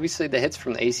 and then obviously the hits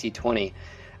from the AC-20.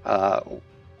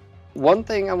 One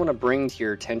thing I want to bring to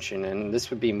your attention, and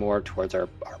this would be more towards our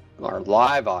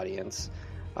live audience,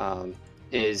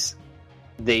 is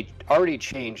they already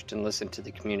changed and listened to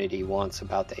the community once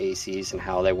about the ACs and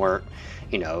how they weren't,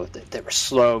 they were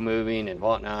slow moving and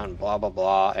whatnot and blah, blah,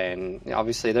 blah. And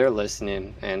obviously they're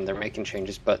listening and they're making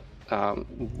changes. But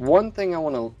one thing I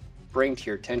want to bring to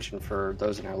your attention for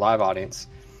those in our live audience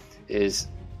is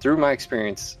through my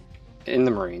experience in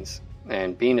the Marines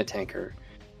and being a tanker,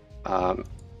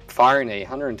 firing a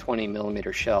 120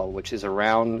 millimeter shell, which is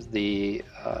around the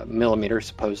millimeter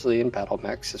supposedly in battle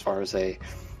mechs as far as a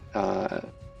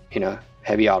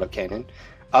heavy autocannon,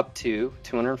 up to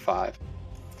 205,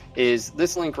 is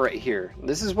this link right here.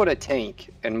 This is what a tank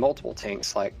and multiple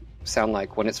tanks sound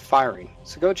like when it's firing.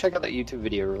 So go check out that YouTube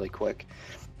video really quick.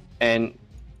 And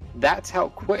that's how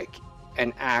quick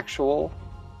an actual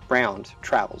round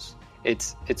travels.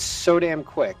 It's so damn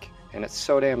quick and it's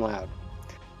so damn loud.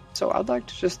 So I'd like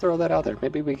to just throw that out there.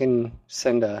 Maybe we can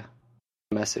send a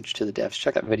message to the devs.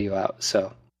 Check that video out.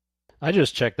 So I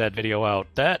just checked that video out.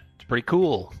 That's pretty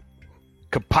cool.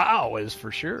 Kapow is for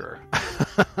sure.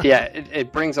 Yeah,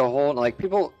 it brings a whole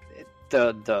people.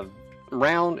 The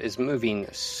round is moving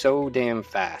so damn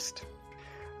fast,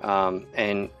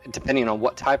 and depending on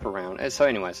what type of round. So,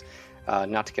 anyways,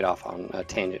 not to get off on a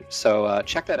tangent. So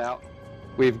check that out.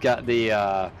 We've got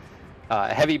the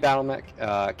heavy battle mech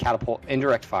catapult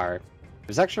indirect fire. It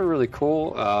was actually really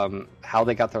cool how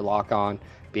they got their lock on,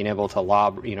 being able to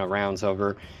lob rounds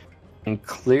over, and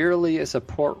clearly a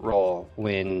support role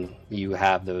when you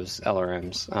have those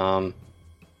LRMs.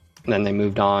 Then they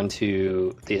moved on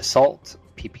to the assault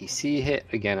PPC hit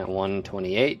again at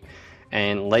 128,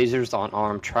 and lasers on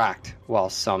arm tracked while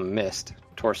some missed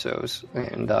torsos.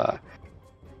 And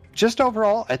just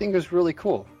overall, I think it was really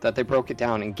cool that they broke it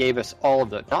down and gave us all of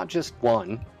the, not just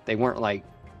one. They weren't like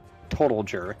total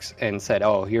jerks and said,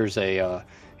 "Oh, here's a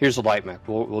light mech.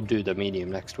 We'll do the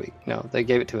medium next week." No, they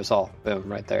gave it to us all.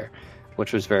 Boom, right there,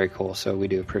 which was very cool. So we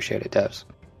do appreciate it, devs.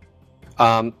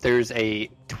 There's a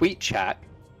tweet chat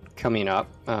coming up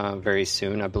very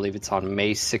soon. I believe it's on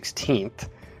May 16th.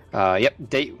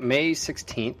 Date May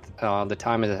 16th. The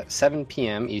time is at 7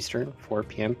 p.m. Eastern, 4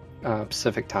 p.m.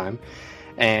 Pacific time.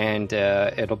 And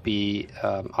it'll be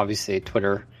obviously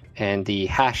Twitter. And the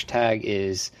hashtag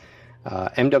is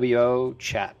MWO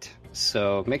chat.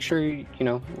 So make sure,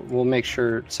 we'll make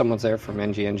sure someone's there from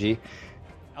NGNG.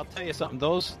 I'll tell you something.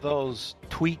 Those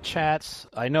tweet chats,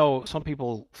 I know some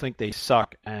people think they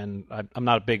suck, and I'm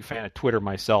not a big fan of Twitter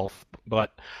myself,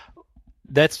 but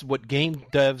that's what game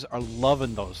devs are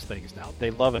loving those things now. They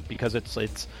love it because it's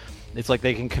like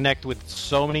they can connect with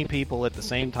so many people at the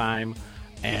same time,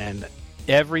 and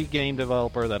every game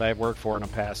developer that I've worked for in the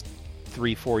past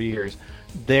 3-4 years,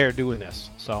 they're doing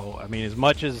this. So, I mean, as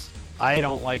much as I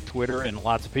don't like Twitter, and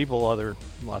lots of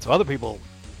other people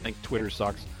think Twitter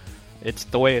sucks, it's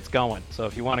the way it's going. So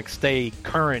if you want to stay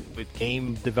current with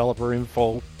game developer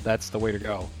info, that's the way to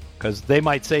go. Because they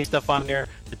might say stuff on there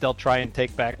that they'll try and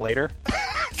take back later.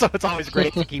 So it's always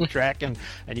great to keep track, and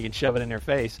you can shove it in their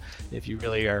face if you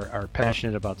really are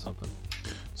passionate about something.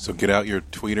 So get out your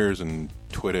tweeters and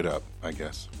twit it up, I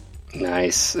guess.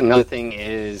 Nice. Another thing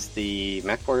is the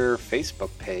MechWarrior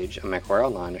Facebook page, MechWarrior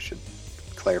Online, I should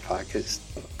clarify, because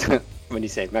when you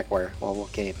say MechWarrior, well,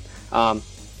 what game?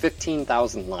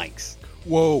 15,000 likes.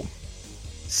 Whoa.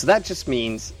 So that just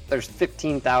means there's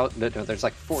 15,000, no, there's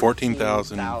like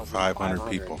 14,500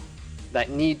 people that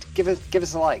need, give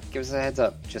us a like, give us a heads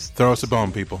up. Just throw us a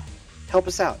bone, people. Help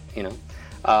us out,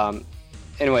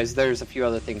 Anyways, there's a few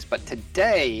other things, but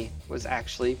today was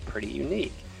actually pretty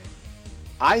unique.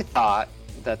 I thought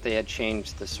that they had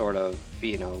changed the sort of,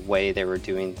 way they were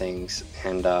doing things,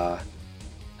 and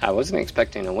I wasn't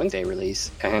expecting a Wednesday release,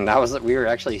 and we were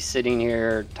actually sitting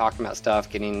here talking about stuff,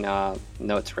 getting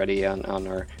notes ready on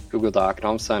our Google Doc, and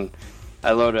all of a sudden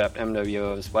I loaded up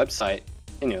MWO's website,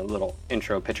 and a little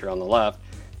intro picture on the left.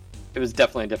 It was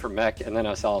definitely a different mech, and then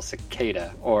I saw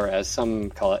Cicada, or as some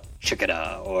call it,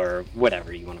 Chicada, or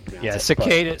whatever you want to pronounce it.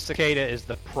 Yeah, Cicada is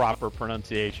the proper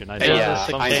pronunciation. I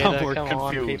know. We're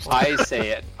confused. I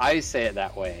say it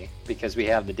that way because we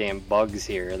have the damn bugs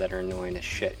here that are annoying as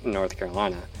shit in North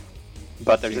Carolina.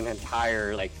 But there's an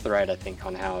entire thread, I think,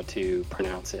 on how to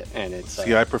pronounce it, and it's.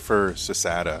 See, I prefer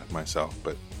Cicada myself,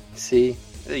 but. See,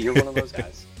 you're one of those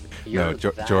guys. No,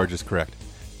 George is correct.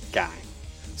 Guy.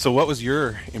 So, what was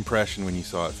your impression when you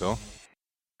saw it, Phil?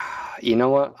 You know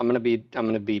what? I'm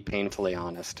gonna be painfully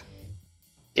honest.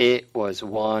 It was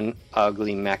one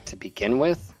ugly mech to begin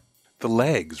with. The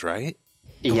legs, right?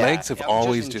 The legs have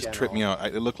always just tripped me out.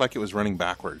 It looked like it was running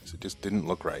backwards. It just didn't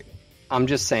look right. I'm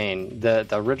just saying the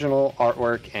original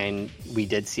artwork, and we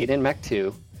did see it in Mech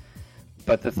 2,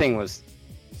 but the thing was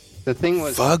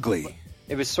ugly.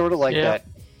 It was sort of like that,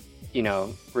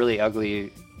 really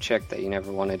ugly chick that you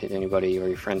never wanted anybody or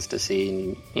your friends to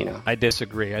see, and I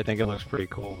disagree. I think it looks pretty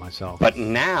cool myself. But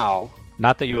now,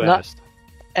 not that you asked.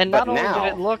 And not only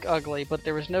did it look ugly, but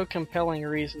there was no compelling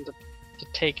reason to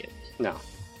take it. No.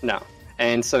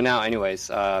 And so now,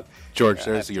 anyways, George,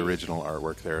 there's the original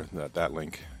artwork there. That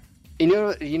link. You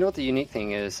know what the unique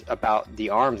thing is about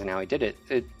the arms and how he did it.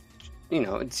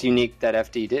 It's unique that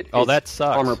FD did. Oh, that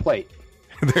sucks. Armor plate.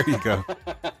 There you go.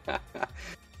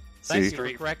 Thanks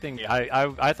for correcting me.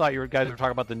 I thought you guys were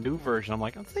talking about the new version. I'm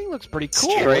like, the thing looks pretty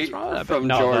cool. Straight from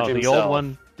George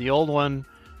himself. The old one.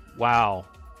 Wow,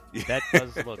 that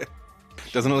does look.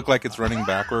 Doesn't it look like it's running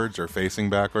backwards or facing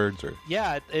backwards or?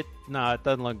 Yeah, it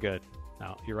doesn't look good.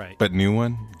 No, you're right. But new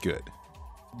one, good.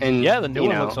 And yeah, the new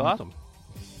one looks awesome.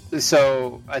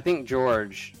 So I think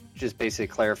George just basically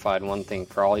clarified one thing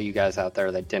for all you guys out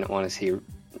there that didn't want to see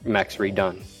mechs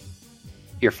redone.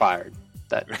 You're fired.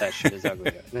 That shit is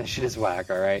ugly. That shit is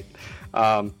whack. All right.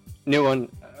 New one,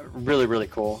 really really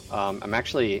cool. I'm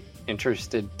actually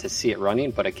interested to see it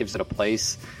running, but it gives it a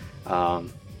place.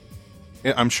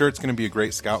 I'm sure it's going to be a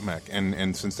great scout mech,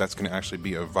 and since that's going to actually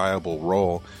be a viable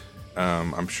role,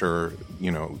 I'm sure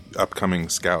upcoming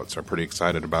scouts are pretty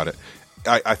excited about it.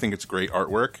 I think it's great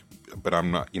artwork, but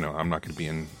I'm not going to be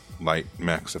in light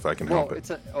mechs if I can help it.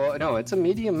 It's a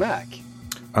medium mech.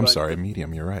 I'm sorry,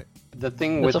 medium. You're right. The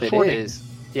thing with it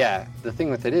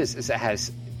is it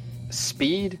has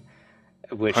speed,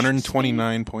 which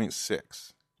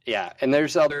 129.6. Yeah, and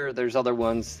there's other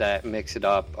ones that mix it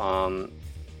up.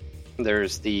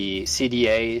 There's the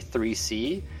CDA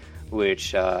 3C,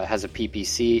 which has a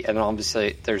PPC, and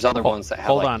obviously there's other ones that have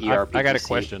hold on. ERPPC. I got a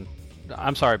question.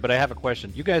 I'm sorry, but I have a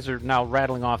question. You guys are now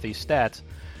rattling off these stats.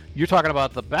 You're talking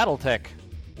about the BattleTech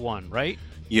one, right?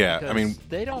 Yeah, because I mean,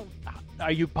 they don't.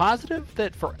 Are you positive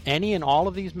that for any and all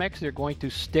of these mechs, they're going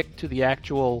to stick to the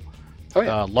actual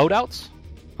loadouts?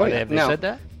 Oh yeah, have they said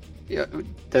that? Yeah,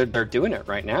 they're doing it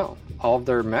right now. All of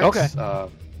their mechs. Okay.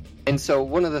 And so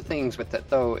one of the things with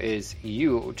that though is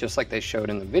you, just like they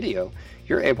showed in the video,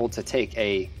 you're able to take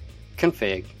a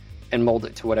config and mold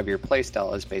it to whatever your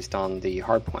playstyle is based on the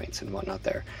hard points and whatnot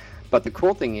there. But the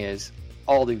cool thing is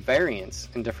all the variants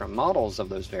and different models of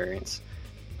those variants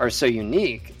are so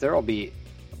unique. There will be,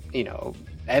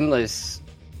 endless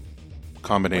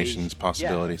combinations,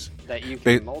 possibilities that you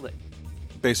can mold it.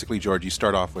 Basically, George, you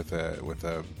start off with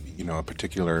a a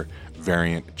particular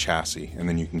variant chassis, and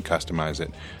then you can customize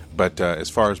it. But as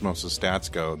far as most of the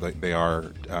stats go, they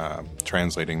are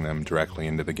translating them directly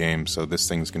into the game, so this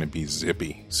thing's going to be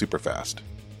zippy, super fast.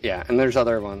 Yeah, and there's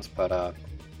other ones, but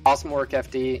awesome work,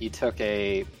 FD. You took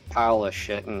a pile of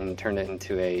shit and turned it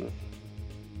into a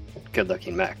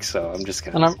good-looking mech, so I'm just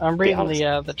going to And I'm reading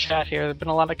the chat here. There have been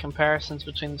a lot of comparisons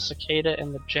between the Cicada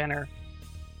and the Jenner.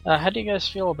 How do you guys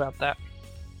feel about that?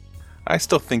 I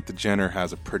still think the Jenner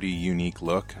has a pretty unique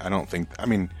look.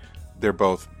 They're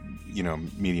both,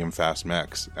 medium fast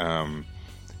mechs.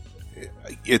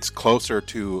 It's closer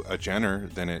to a Jenner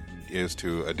than it is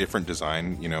to a different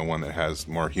design, one that has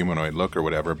more humanoid look or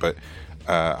whatever, but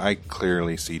I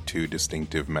clearly see two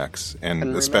distinctive mechs, and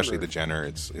especially the Jenner,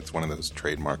 it's one of those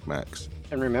trademark mechs.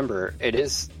 And remember, it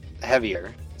is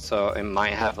heavier, so it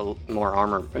might have more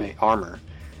armor.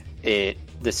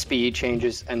 The speed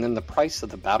changes, and then the price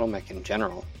of the battle mech in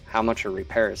general, how much it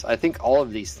repairs. I think all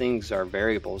of these things are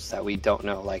variables that we don't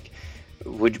know. Like,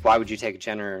 why would you take a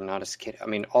Jenner and not a Cicada? I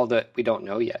mean, all that we don't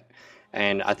know yet.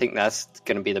 And I think that's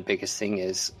going to be the biggest thing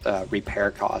is repair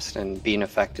cost and being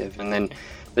effective. And then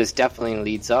this definitely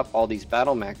leads up all these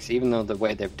battle mechs, even though the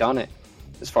way they've done it,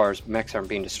 as far as mechs aren't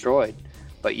being destroyed,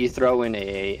 but you throw in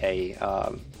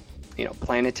a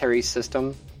planetary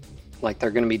system like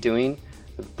they're going to be doing,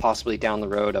 possibly down the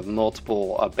road of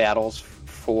multiple battles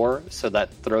for, so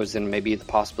that throws in maybe the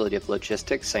possibility of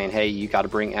logistics, saying, hey, you got to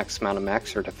bring X amount of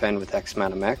mechs or defend with X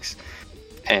amount of mechs,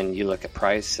 and you look at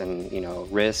price and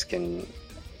risk, and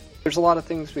there's a lot of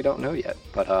things we don't know yet,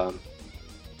 but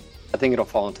I think it'll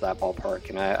fall into that ballpark,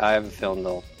 and I have a feeling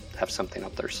they'll have something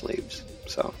up their sleeves.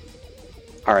 So,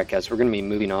 all right, guys, we're going to be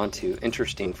moving on to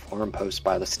interesting forum posts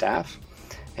by the staff,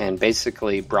 and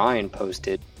basically Brian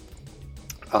posted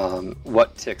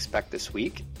what to expect this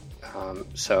week.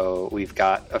 So we've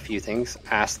got a few things.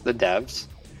 Ask the Devs,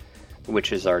 which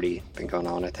has already been going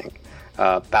on, I think.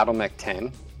 BattleMech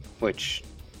 10, which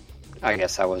I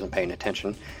guess I wasn't paying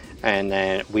attention. And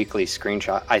then weekly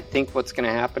screenshot. I think what's going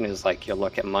to happen is you'll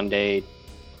look at Monday,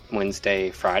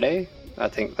 Wednesday, Friday. I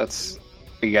think that's...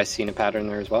 Are you guys seeing a pattern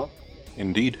there as well?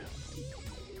 Indeed.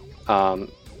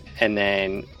 And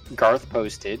then Garth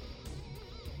posted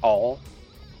all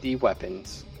the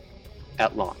weapons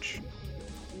at launch.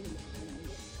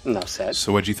 Enough said.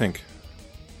 So what'd you think?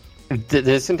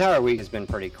 This entire week has been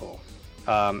pretty cool.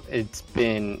 It's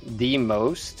been the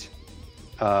most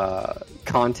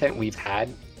content we've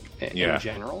had in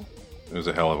general. It was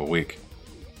a hell of a week.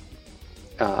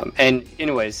 And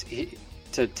anyways,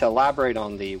 to elaborate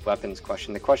on the weapons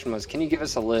question, the question was, can you give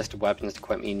us a list of weapons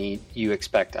equipment you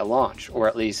expect at launch, or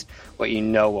at least what you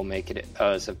know will make it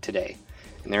as of today?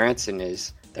 And their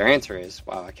answer is,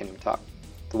 wow, I can't even talk.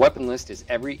 The weapon list is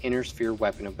every Inner Sphere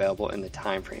weapon available in the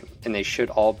time frame, and they should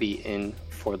all be in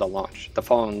for the launch. The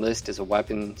following list is a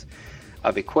weapons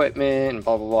of equipment and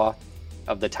blah blah blah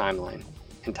of the timeline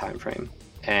and time frame.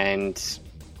 And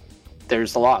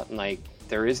there's a lot.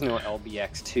 There is no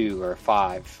LBX 2 or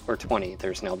 5 or 20.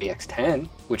 There's an LBX 10,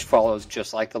 which follows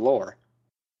just like the lore.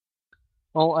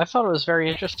 Well, I thought it was very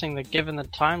interesting that given the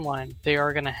timeline, they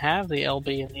are going to have the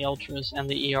LB and the Ultras and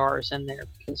the ERs in there,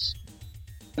 because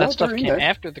that stuff came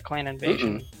after the clan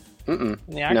invasion.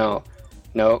 No,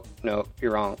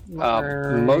 you're wrong.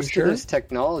 Most of this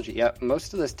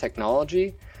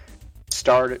technology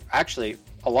started... Actually,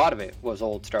 a lot of it was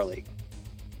old Star League.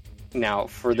 Now,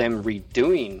 for them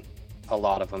redoing a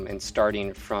lot of them and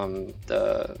starting from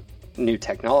the new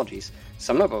technologies,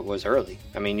 some of it was early.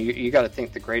 I mean, you got to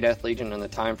think the Great Death Legion and the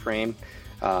time frame,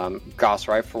 Gauss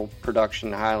rifle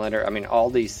production, Highlander. I mean, all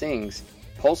these things.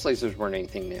 Pulse lasers weren't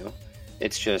anything new.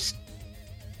 It's just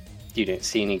you didn't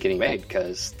see any getting made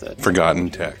because the forgotten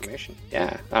tech.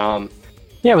 Yeah.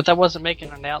 Yeah, but that wasn't making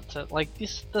it out to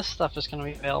this stuff is going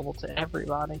to be available to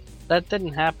everybody. That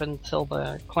didn't happen till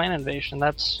the clan invasion.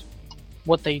 That's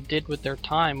what they did with their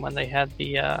time when they had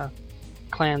the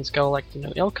clans go like the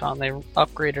new Ilkon. They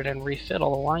upgraded and refit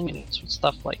all the line units with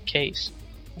stuff like Case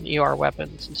and ER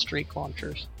weapons and streak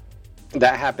launchers.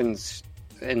 That happens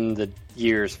in the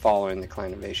years following the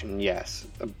clan invasion, yes,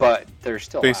 but they're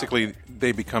still basically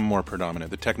they become more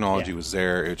predominant. The technology was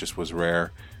there; it just was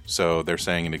rare. So they're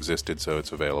saying it existed, so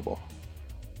it's available.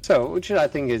 So, which I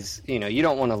think is, you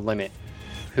don't want to limit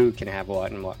who can have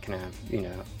what and what can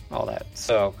have, all that.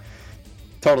 So,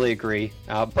 totally agree.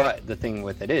 But the thing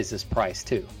with it is price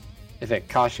too. If it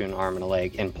costs you an arm and a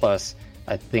leg, and plus,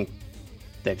 I think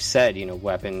they've said,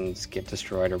 weapons get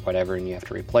destroyed or whatever, and you have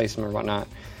to replace them or whatnot.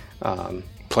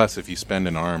 Plus, if you spend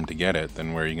an arm to get it,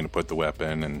 then where are you going to put the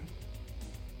weapon? And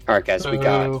all right, guys, we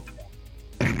got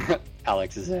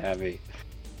Alex is happy.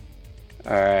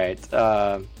 All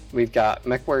right, we've got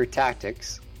MechWarrior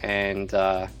Tactics, and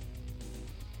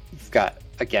we've got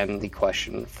again the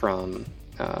question from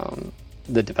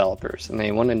the developers, and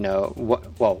they want to know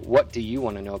what do you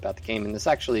want to know about the game? And this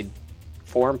actually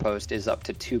forum post is up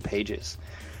to 2 pages.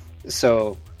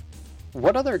 So,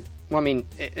 what other? Well, I mean,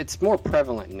 it's more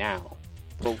prevalent now.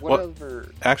 But what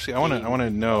other? Actually, I want to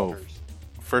know.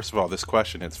 First of all, this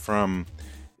question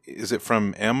is it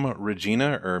from M.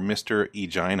 Regina or Mr.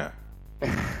 Egina?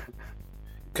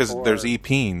 Because there's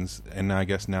E-Peens, and I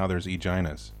guess now there's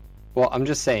Eginas. Well, I'm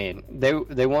just saying,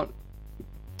 they want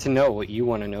to know what you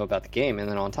want to know about the game, and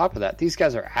then on top of that, these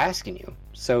guys are asking you.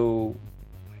 So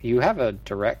you have a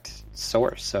direct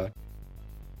source. So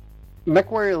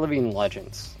MechWarrior Living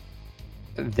Legends,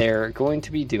 they're going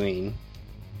to be doing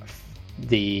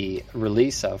the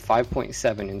release of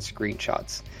 5.7 in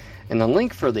screenshots. And the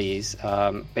link for these,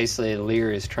 basically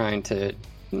Lear is trying to,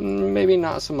 maybe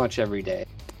not so much every day,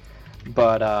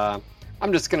 but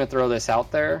I'm just going to throw this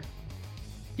out there.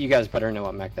 You guys better know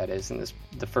what mech that is in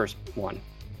the first one.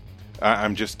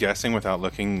 I'm just guessing without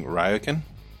looking. Ryukin?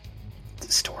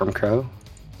 Stormcrow?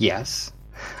 Yes.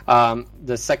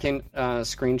 The second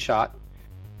screenshot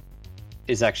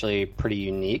is actually pretty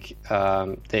unique.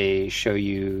 They show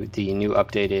you the new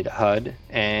updated HUD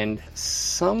and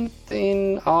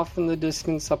something off in the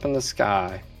distance up in the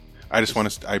sky. I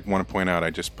want to point out,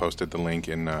 I just posted the link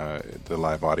in the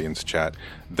live audience chat.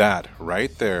 That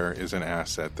right there is an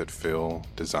asset that Phil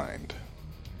designed.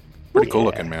 Pretty cool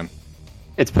looking, man.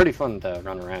 It's pretty fun to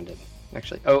run around in,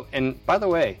 actually. Oh, and by the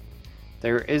way,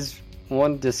 there is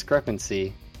one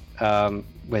discrepancy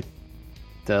with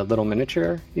the little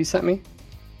miniature you sent me.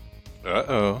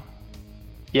 Uh-oh.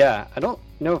 Yeah, I don't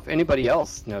know if anybody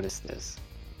else noticed this.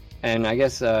 And I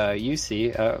guess you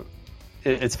see,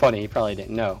 it's funny, you probably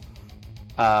didn't know.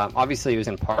 Obviously, it was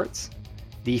in parts.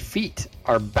 The feet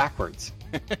are backwards.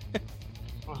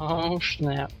 Oh,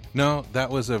 snap. No, that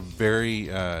was a very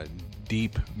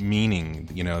deep meaning,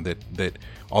 that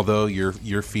although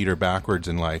your feet are backwards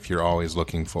in life, you're always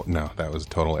looking for... No, that was a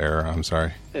total error. I'm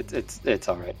sorry. It's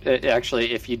all right.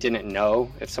 Actually, if you didn't know,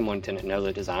 if someone didn't know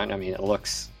the design, I mean, it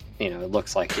looks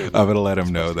like... I'm going to let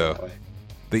him know, though,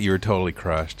 that you were totally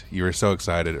crushed. You were so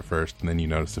excited at first, and then you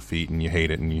noticed the feet, and you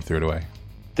hate it, and you threw it away.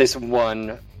 This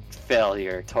one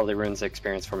failure totally ruins the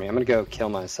experience for me. I'm going to go kill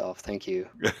myself. Thank you,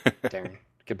 Darren.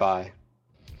 Goodbye,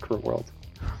 cruel world.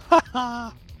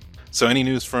 So any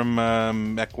news from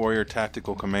MechWarrior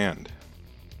Tactical Command?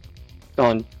 Oh,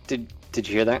 and did you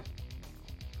hear that?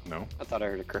 No. I thought I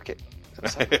heard a cricket.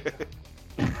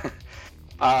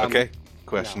 Okay,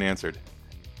 question answered.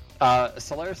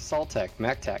 Solaris Saltec,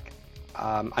 MechTech.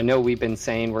 I know we've been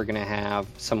saying we're going to have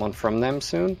someone from them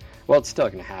soon. Well, it's still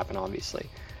going to happen, obviously.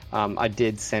 I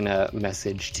did send a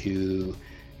message to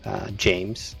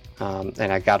James,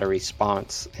 and I got a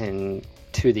response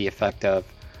to the effect of,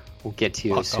 we'll get to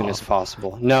you as soon as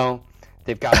possible. No,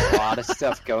 they've got a lot of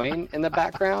stuff going in the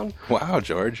background. Wow,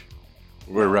 George.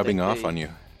 We're rubbing off on you.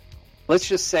 Let's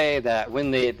just say that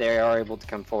when they are able to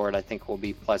come forward, I think we'll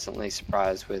be pleasantly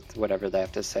surprised with whatever they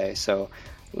have to say. So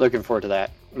looking forward to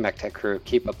that, MechTech crew.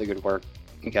 Keep up the good work.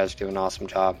 You guys do an awesome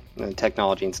job. And the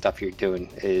technology and stuff you're doing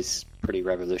is pretty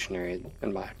revolutionary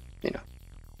in my,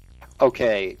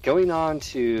 Okay, going on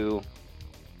to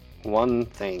one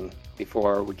thing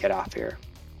before we get off here.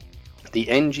 The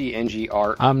NG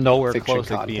art. I'm nowhere fiction close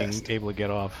to contest. being able to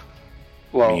get off.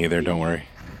 Well, Me either, don't worry.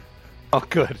 Oh,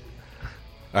 good.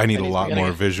 I need a lot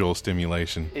more visual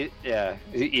stimulation.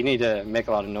 You need to make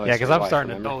a lot of noise. Yeah, because for your I'm wife, starting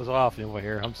remember? to doze off over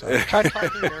here. I'm sorry. Try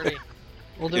talking dirty.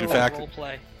 We'll do In a fact- role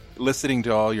play. Listening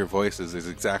to all your voices is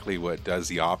exactly what does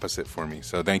the opposite for me.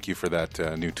 So thank you for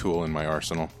that new tool in my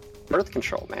arsenal. Birth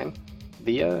control, man.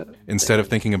 Instead of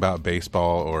thinking about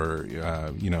baseball or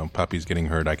puppies getting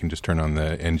hurt, I can just turn on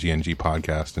the NGNG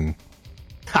podcast and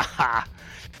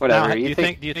Whatever. Now, do you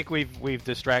think we've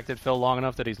distracted Phil long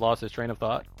enough that he's lost his train of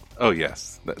thought? oh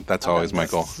yes, that's always my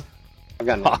goal. I've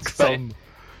got notes, but Awesome.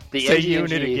 the Say NGNG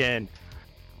unit again.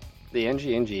 The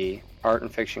NGNG Art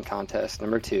and Fiction Contest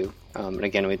number 2. And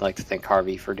again, we'd like to thank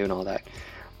Harvey for doing all that.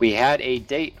 We had a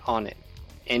date on it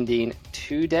ending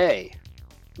today.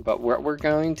 But what we're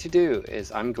going to do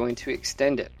is I'm going to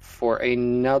extend it for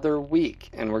another week.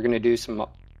 And we're going to do some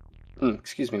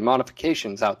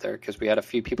modifications out there because we had a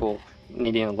few people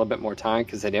needing a little bit more time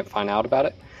because they didn't find out about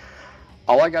it.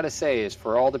 All I got to say is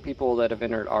for all the people that have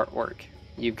entered artwork,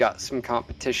 you've got some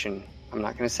competition. I'm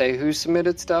not going to say who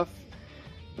submitted stuff.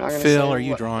 I'm not gonna Phil, say are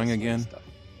you what drawing submitted again? stuff.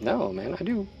 No, man. I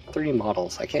do 3D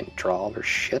models. I can't draw or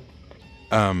shit.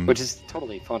 Which is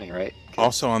totally funny, right?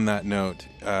 Also on that note,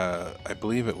 I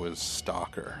believe it was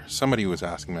Stalker. Somebody was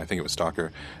asking me, I think it was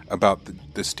Stalker, about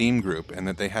the Steam group and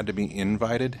that they had to be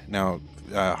invited. Now,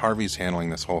 Harvey's handling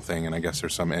this whole thing, and I guess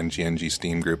there's some NGNG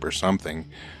Steam group or something.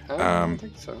 I don't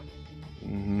think so.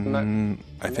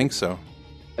 I think so.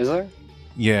 Is there?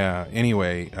 Yeah,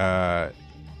 anyway, I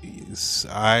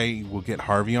will get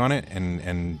Harvey on it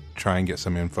and try and get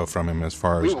some info from him as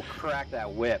far We as... will crack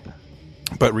that whip.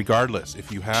 But regardless, if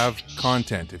you have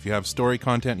content, if you have story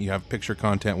content, you have picture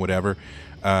content, whatever,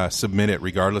 submit it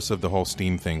regardless of the whole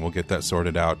Steam thing. We'll get that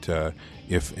sorted out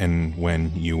if and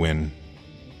when you win.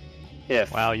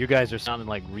 Wow, you guys are sounding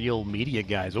like real media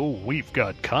guys. Oh, we've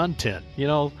got content.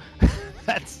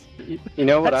 That's... You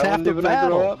know what That's I want to half do the when I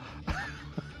grow battle. up?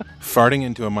 Farting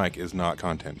into a mic is not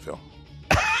content, Phil.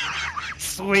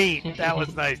 Sweet. That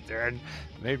was nice, Darren.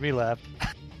 Made me laugh.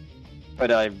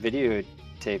 But I videotaped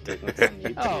it and it's on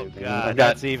YouTube. Oh, and God, I've got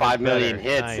that's even 5 million better.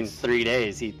 hits Nice. in 3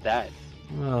 days. Eat that.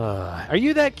 Are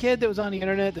you that kid that was on the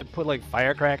internet that put like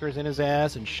firecrackers in his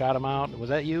ass and shot him out? Was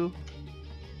that you?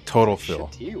 Total Shit Phil.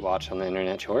 do you watch on the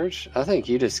internet, George? I think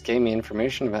you just gave me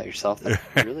information about yourself that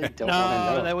I really don't want to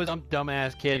know. No, that was some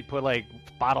dumbass kid. He put like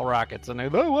bottle rockets and they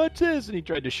what's this? And he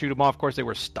tried to shoot him off. Of course, they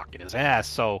were stuck in his ass,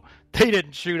 so they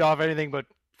didn't shoot off anything but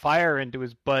fire into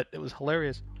his butt. It was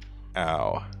hilarious.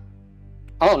 Ow.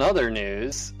 Oh, in other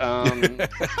news,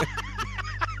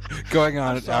 Going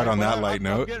on I'm sorry, out on but that light I'm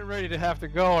note, getting ready to have to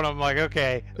go, and I'm like,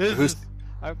 okay,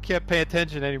 I can't pay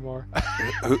attention anymore.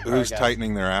 who's guys.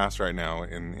 tightening their ass right now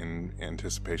in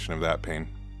anticipation of that pain?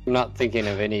 I'm not thinking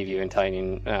of any of you in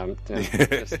tightening.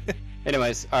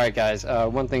 Anyways, all right, guys.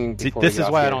 One thing See, before this we get is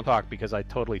off why I here. don't talk, because I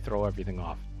totally throw everything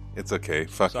off. It's okay.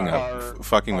 Fucking Sorry.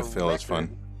 fucking with Our Phil is record,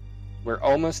 fun. We're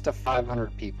almost to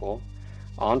 500 people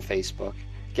on Facebook.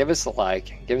 Give us a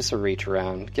like. Give us a reach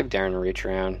around. Give Darren a reach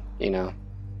around.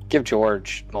 Give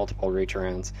George multiple reach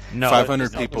arounds. No,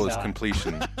 500 no, people do is not.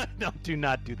 completion. No, do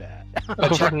not do that.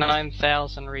 Over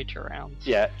 9,000 reach arounds.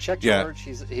 Yeah, check Yeah. George.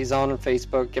 He's on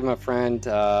Facebook. Give him a friend.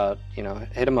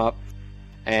 Hit him up.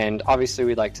 And obviously,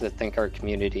 we'd like to thank our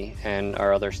community and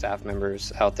our other staff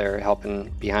members out there helping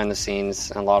behind the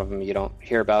scenes. And a lot of them you don't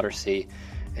hear about or see.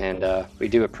 And we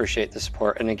do appreciate the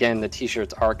support. And again, the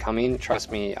T-shirts are coming.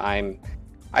 Trust me, I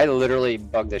literally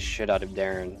bugged the shit out of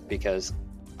Darren because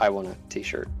I want a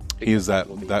T-shirt. He is that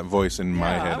voice in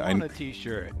my Yeah, head. I want a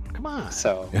T-shirt. Come on.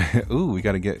 So Ooh, we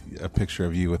got to get a picture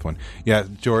of you with one. Yeah,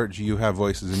 George, you have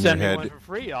voices in Send me your one head. for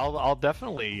free. I'll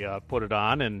definitely put it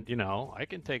on, and I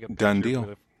can take a picture Done deal.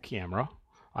 with a camera.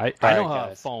 I All know right, how a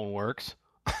guys. phone works.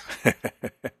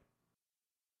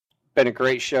 been a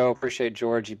great show. Appreciate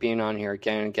George you being on here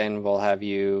again. Again, we'll have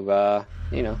you,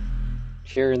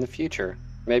 here in the future.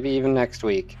 Maybe even next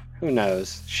week. Who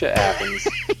knows? Shit happens.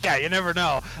 Yeah, you never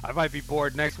know. I might be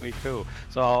bored next week too,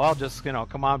 so I'll just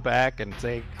come on back and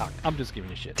say I'm just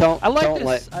giving you shit. I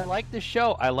like this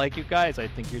show. I like you guys. I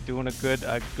think you're doing a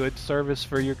good service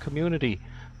for your community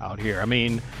out here. I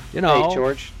mean, Hey,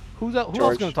 George. Who else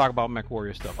George. going to talk about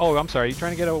MechWarrior stuff? Oh, I'm sorry. You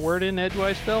trying to get a word in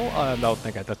edgewise, Phil? I don't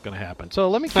think that's going to happen. So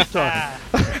let me keep talking.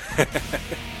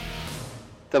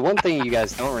 The one thing you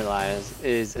guys don't realize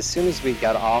is as soon as we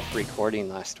got off recording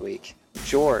last week,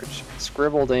 George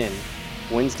scribbled in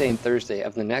Wednesday and Thursday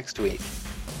of the next week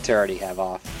to already have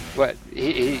off. But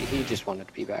he just wanted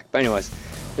to be back. But anyways,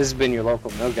 this has been your local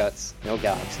No Guts, No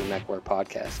Galaxy MechWarrior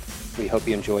podcast. We hope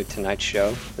you enjoyed tonight's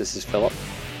show. This is Philip.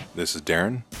 This is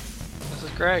Darren. This is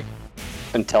Greg.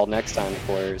 Until next time,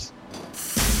 Warriors.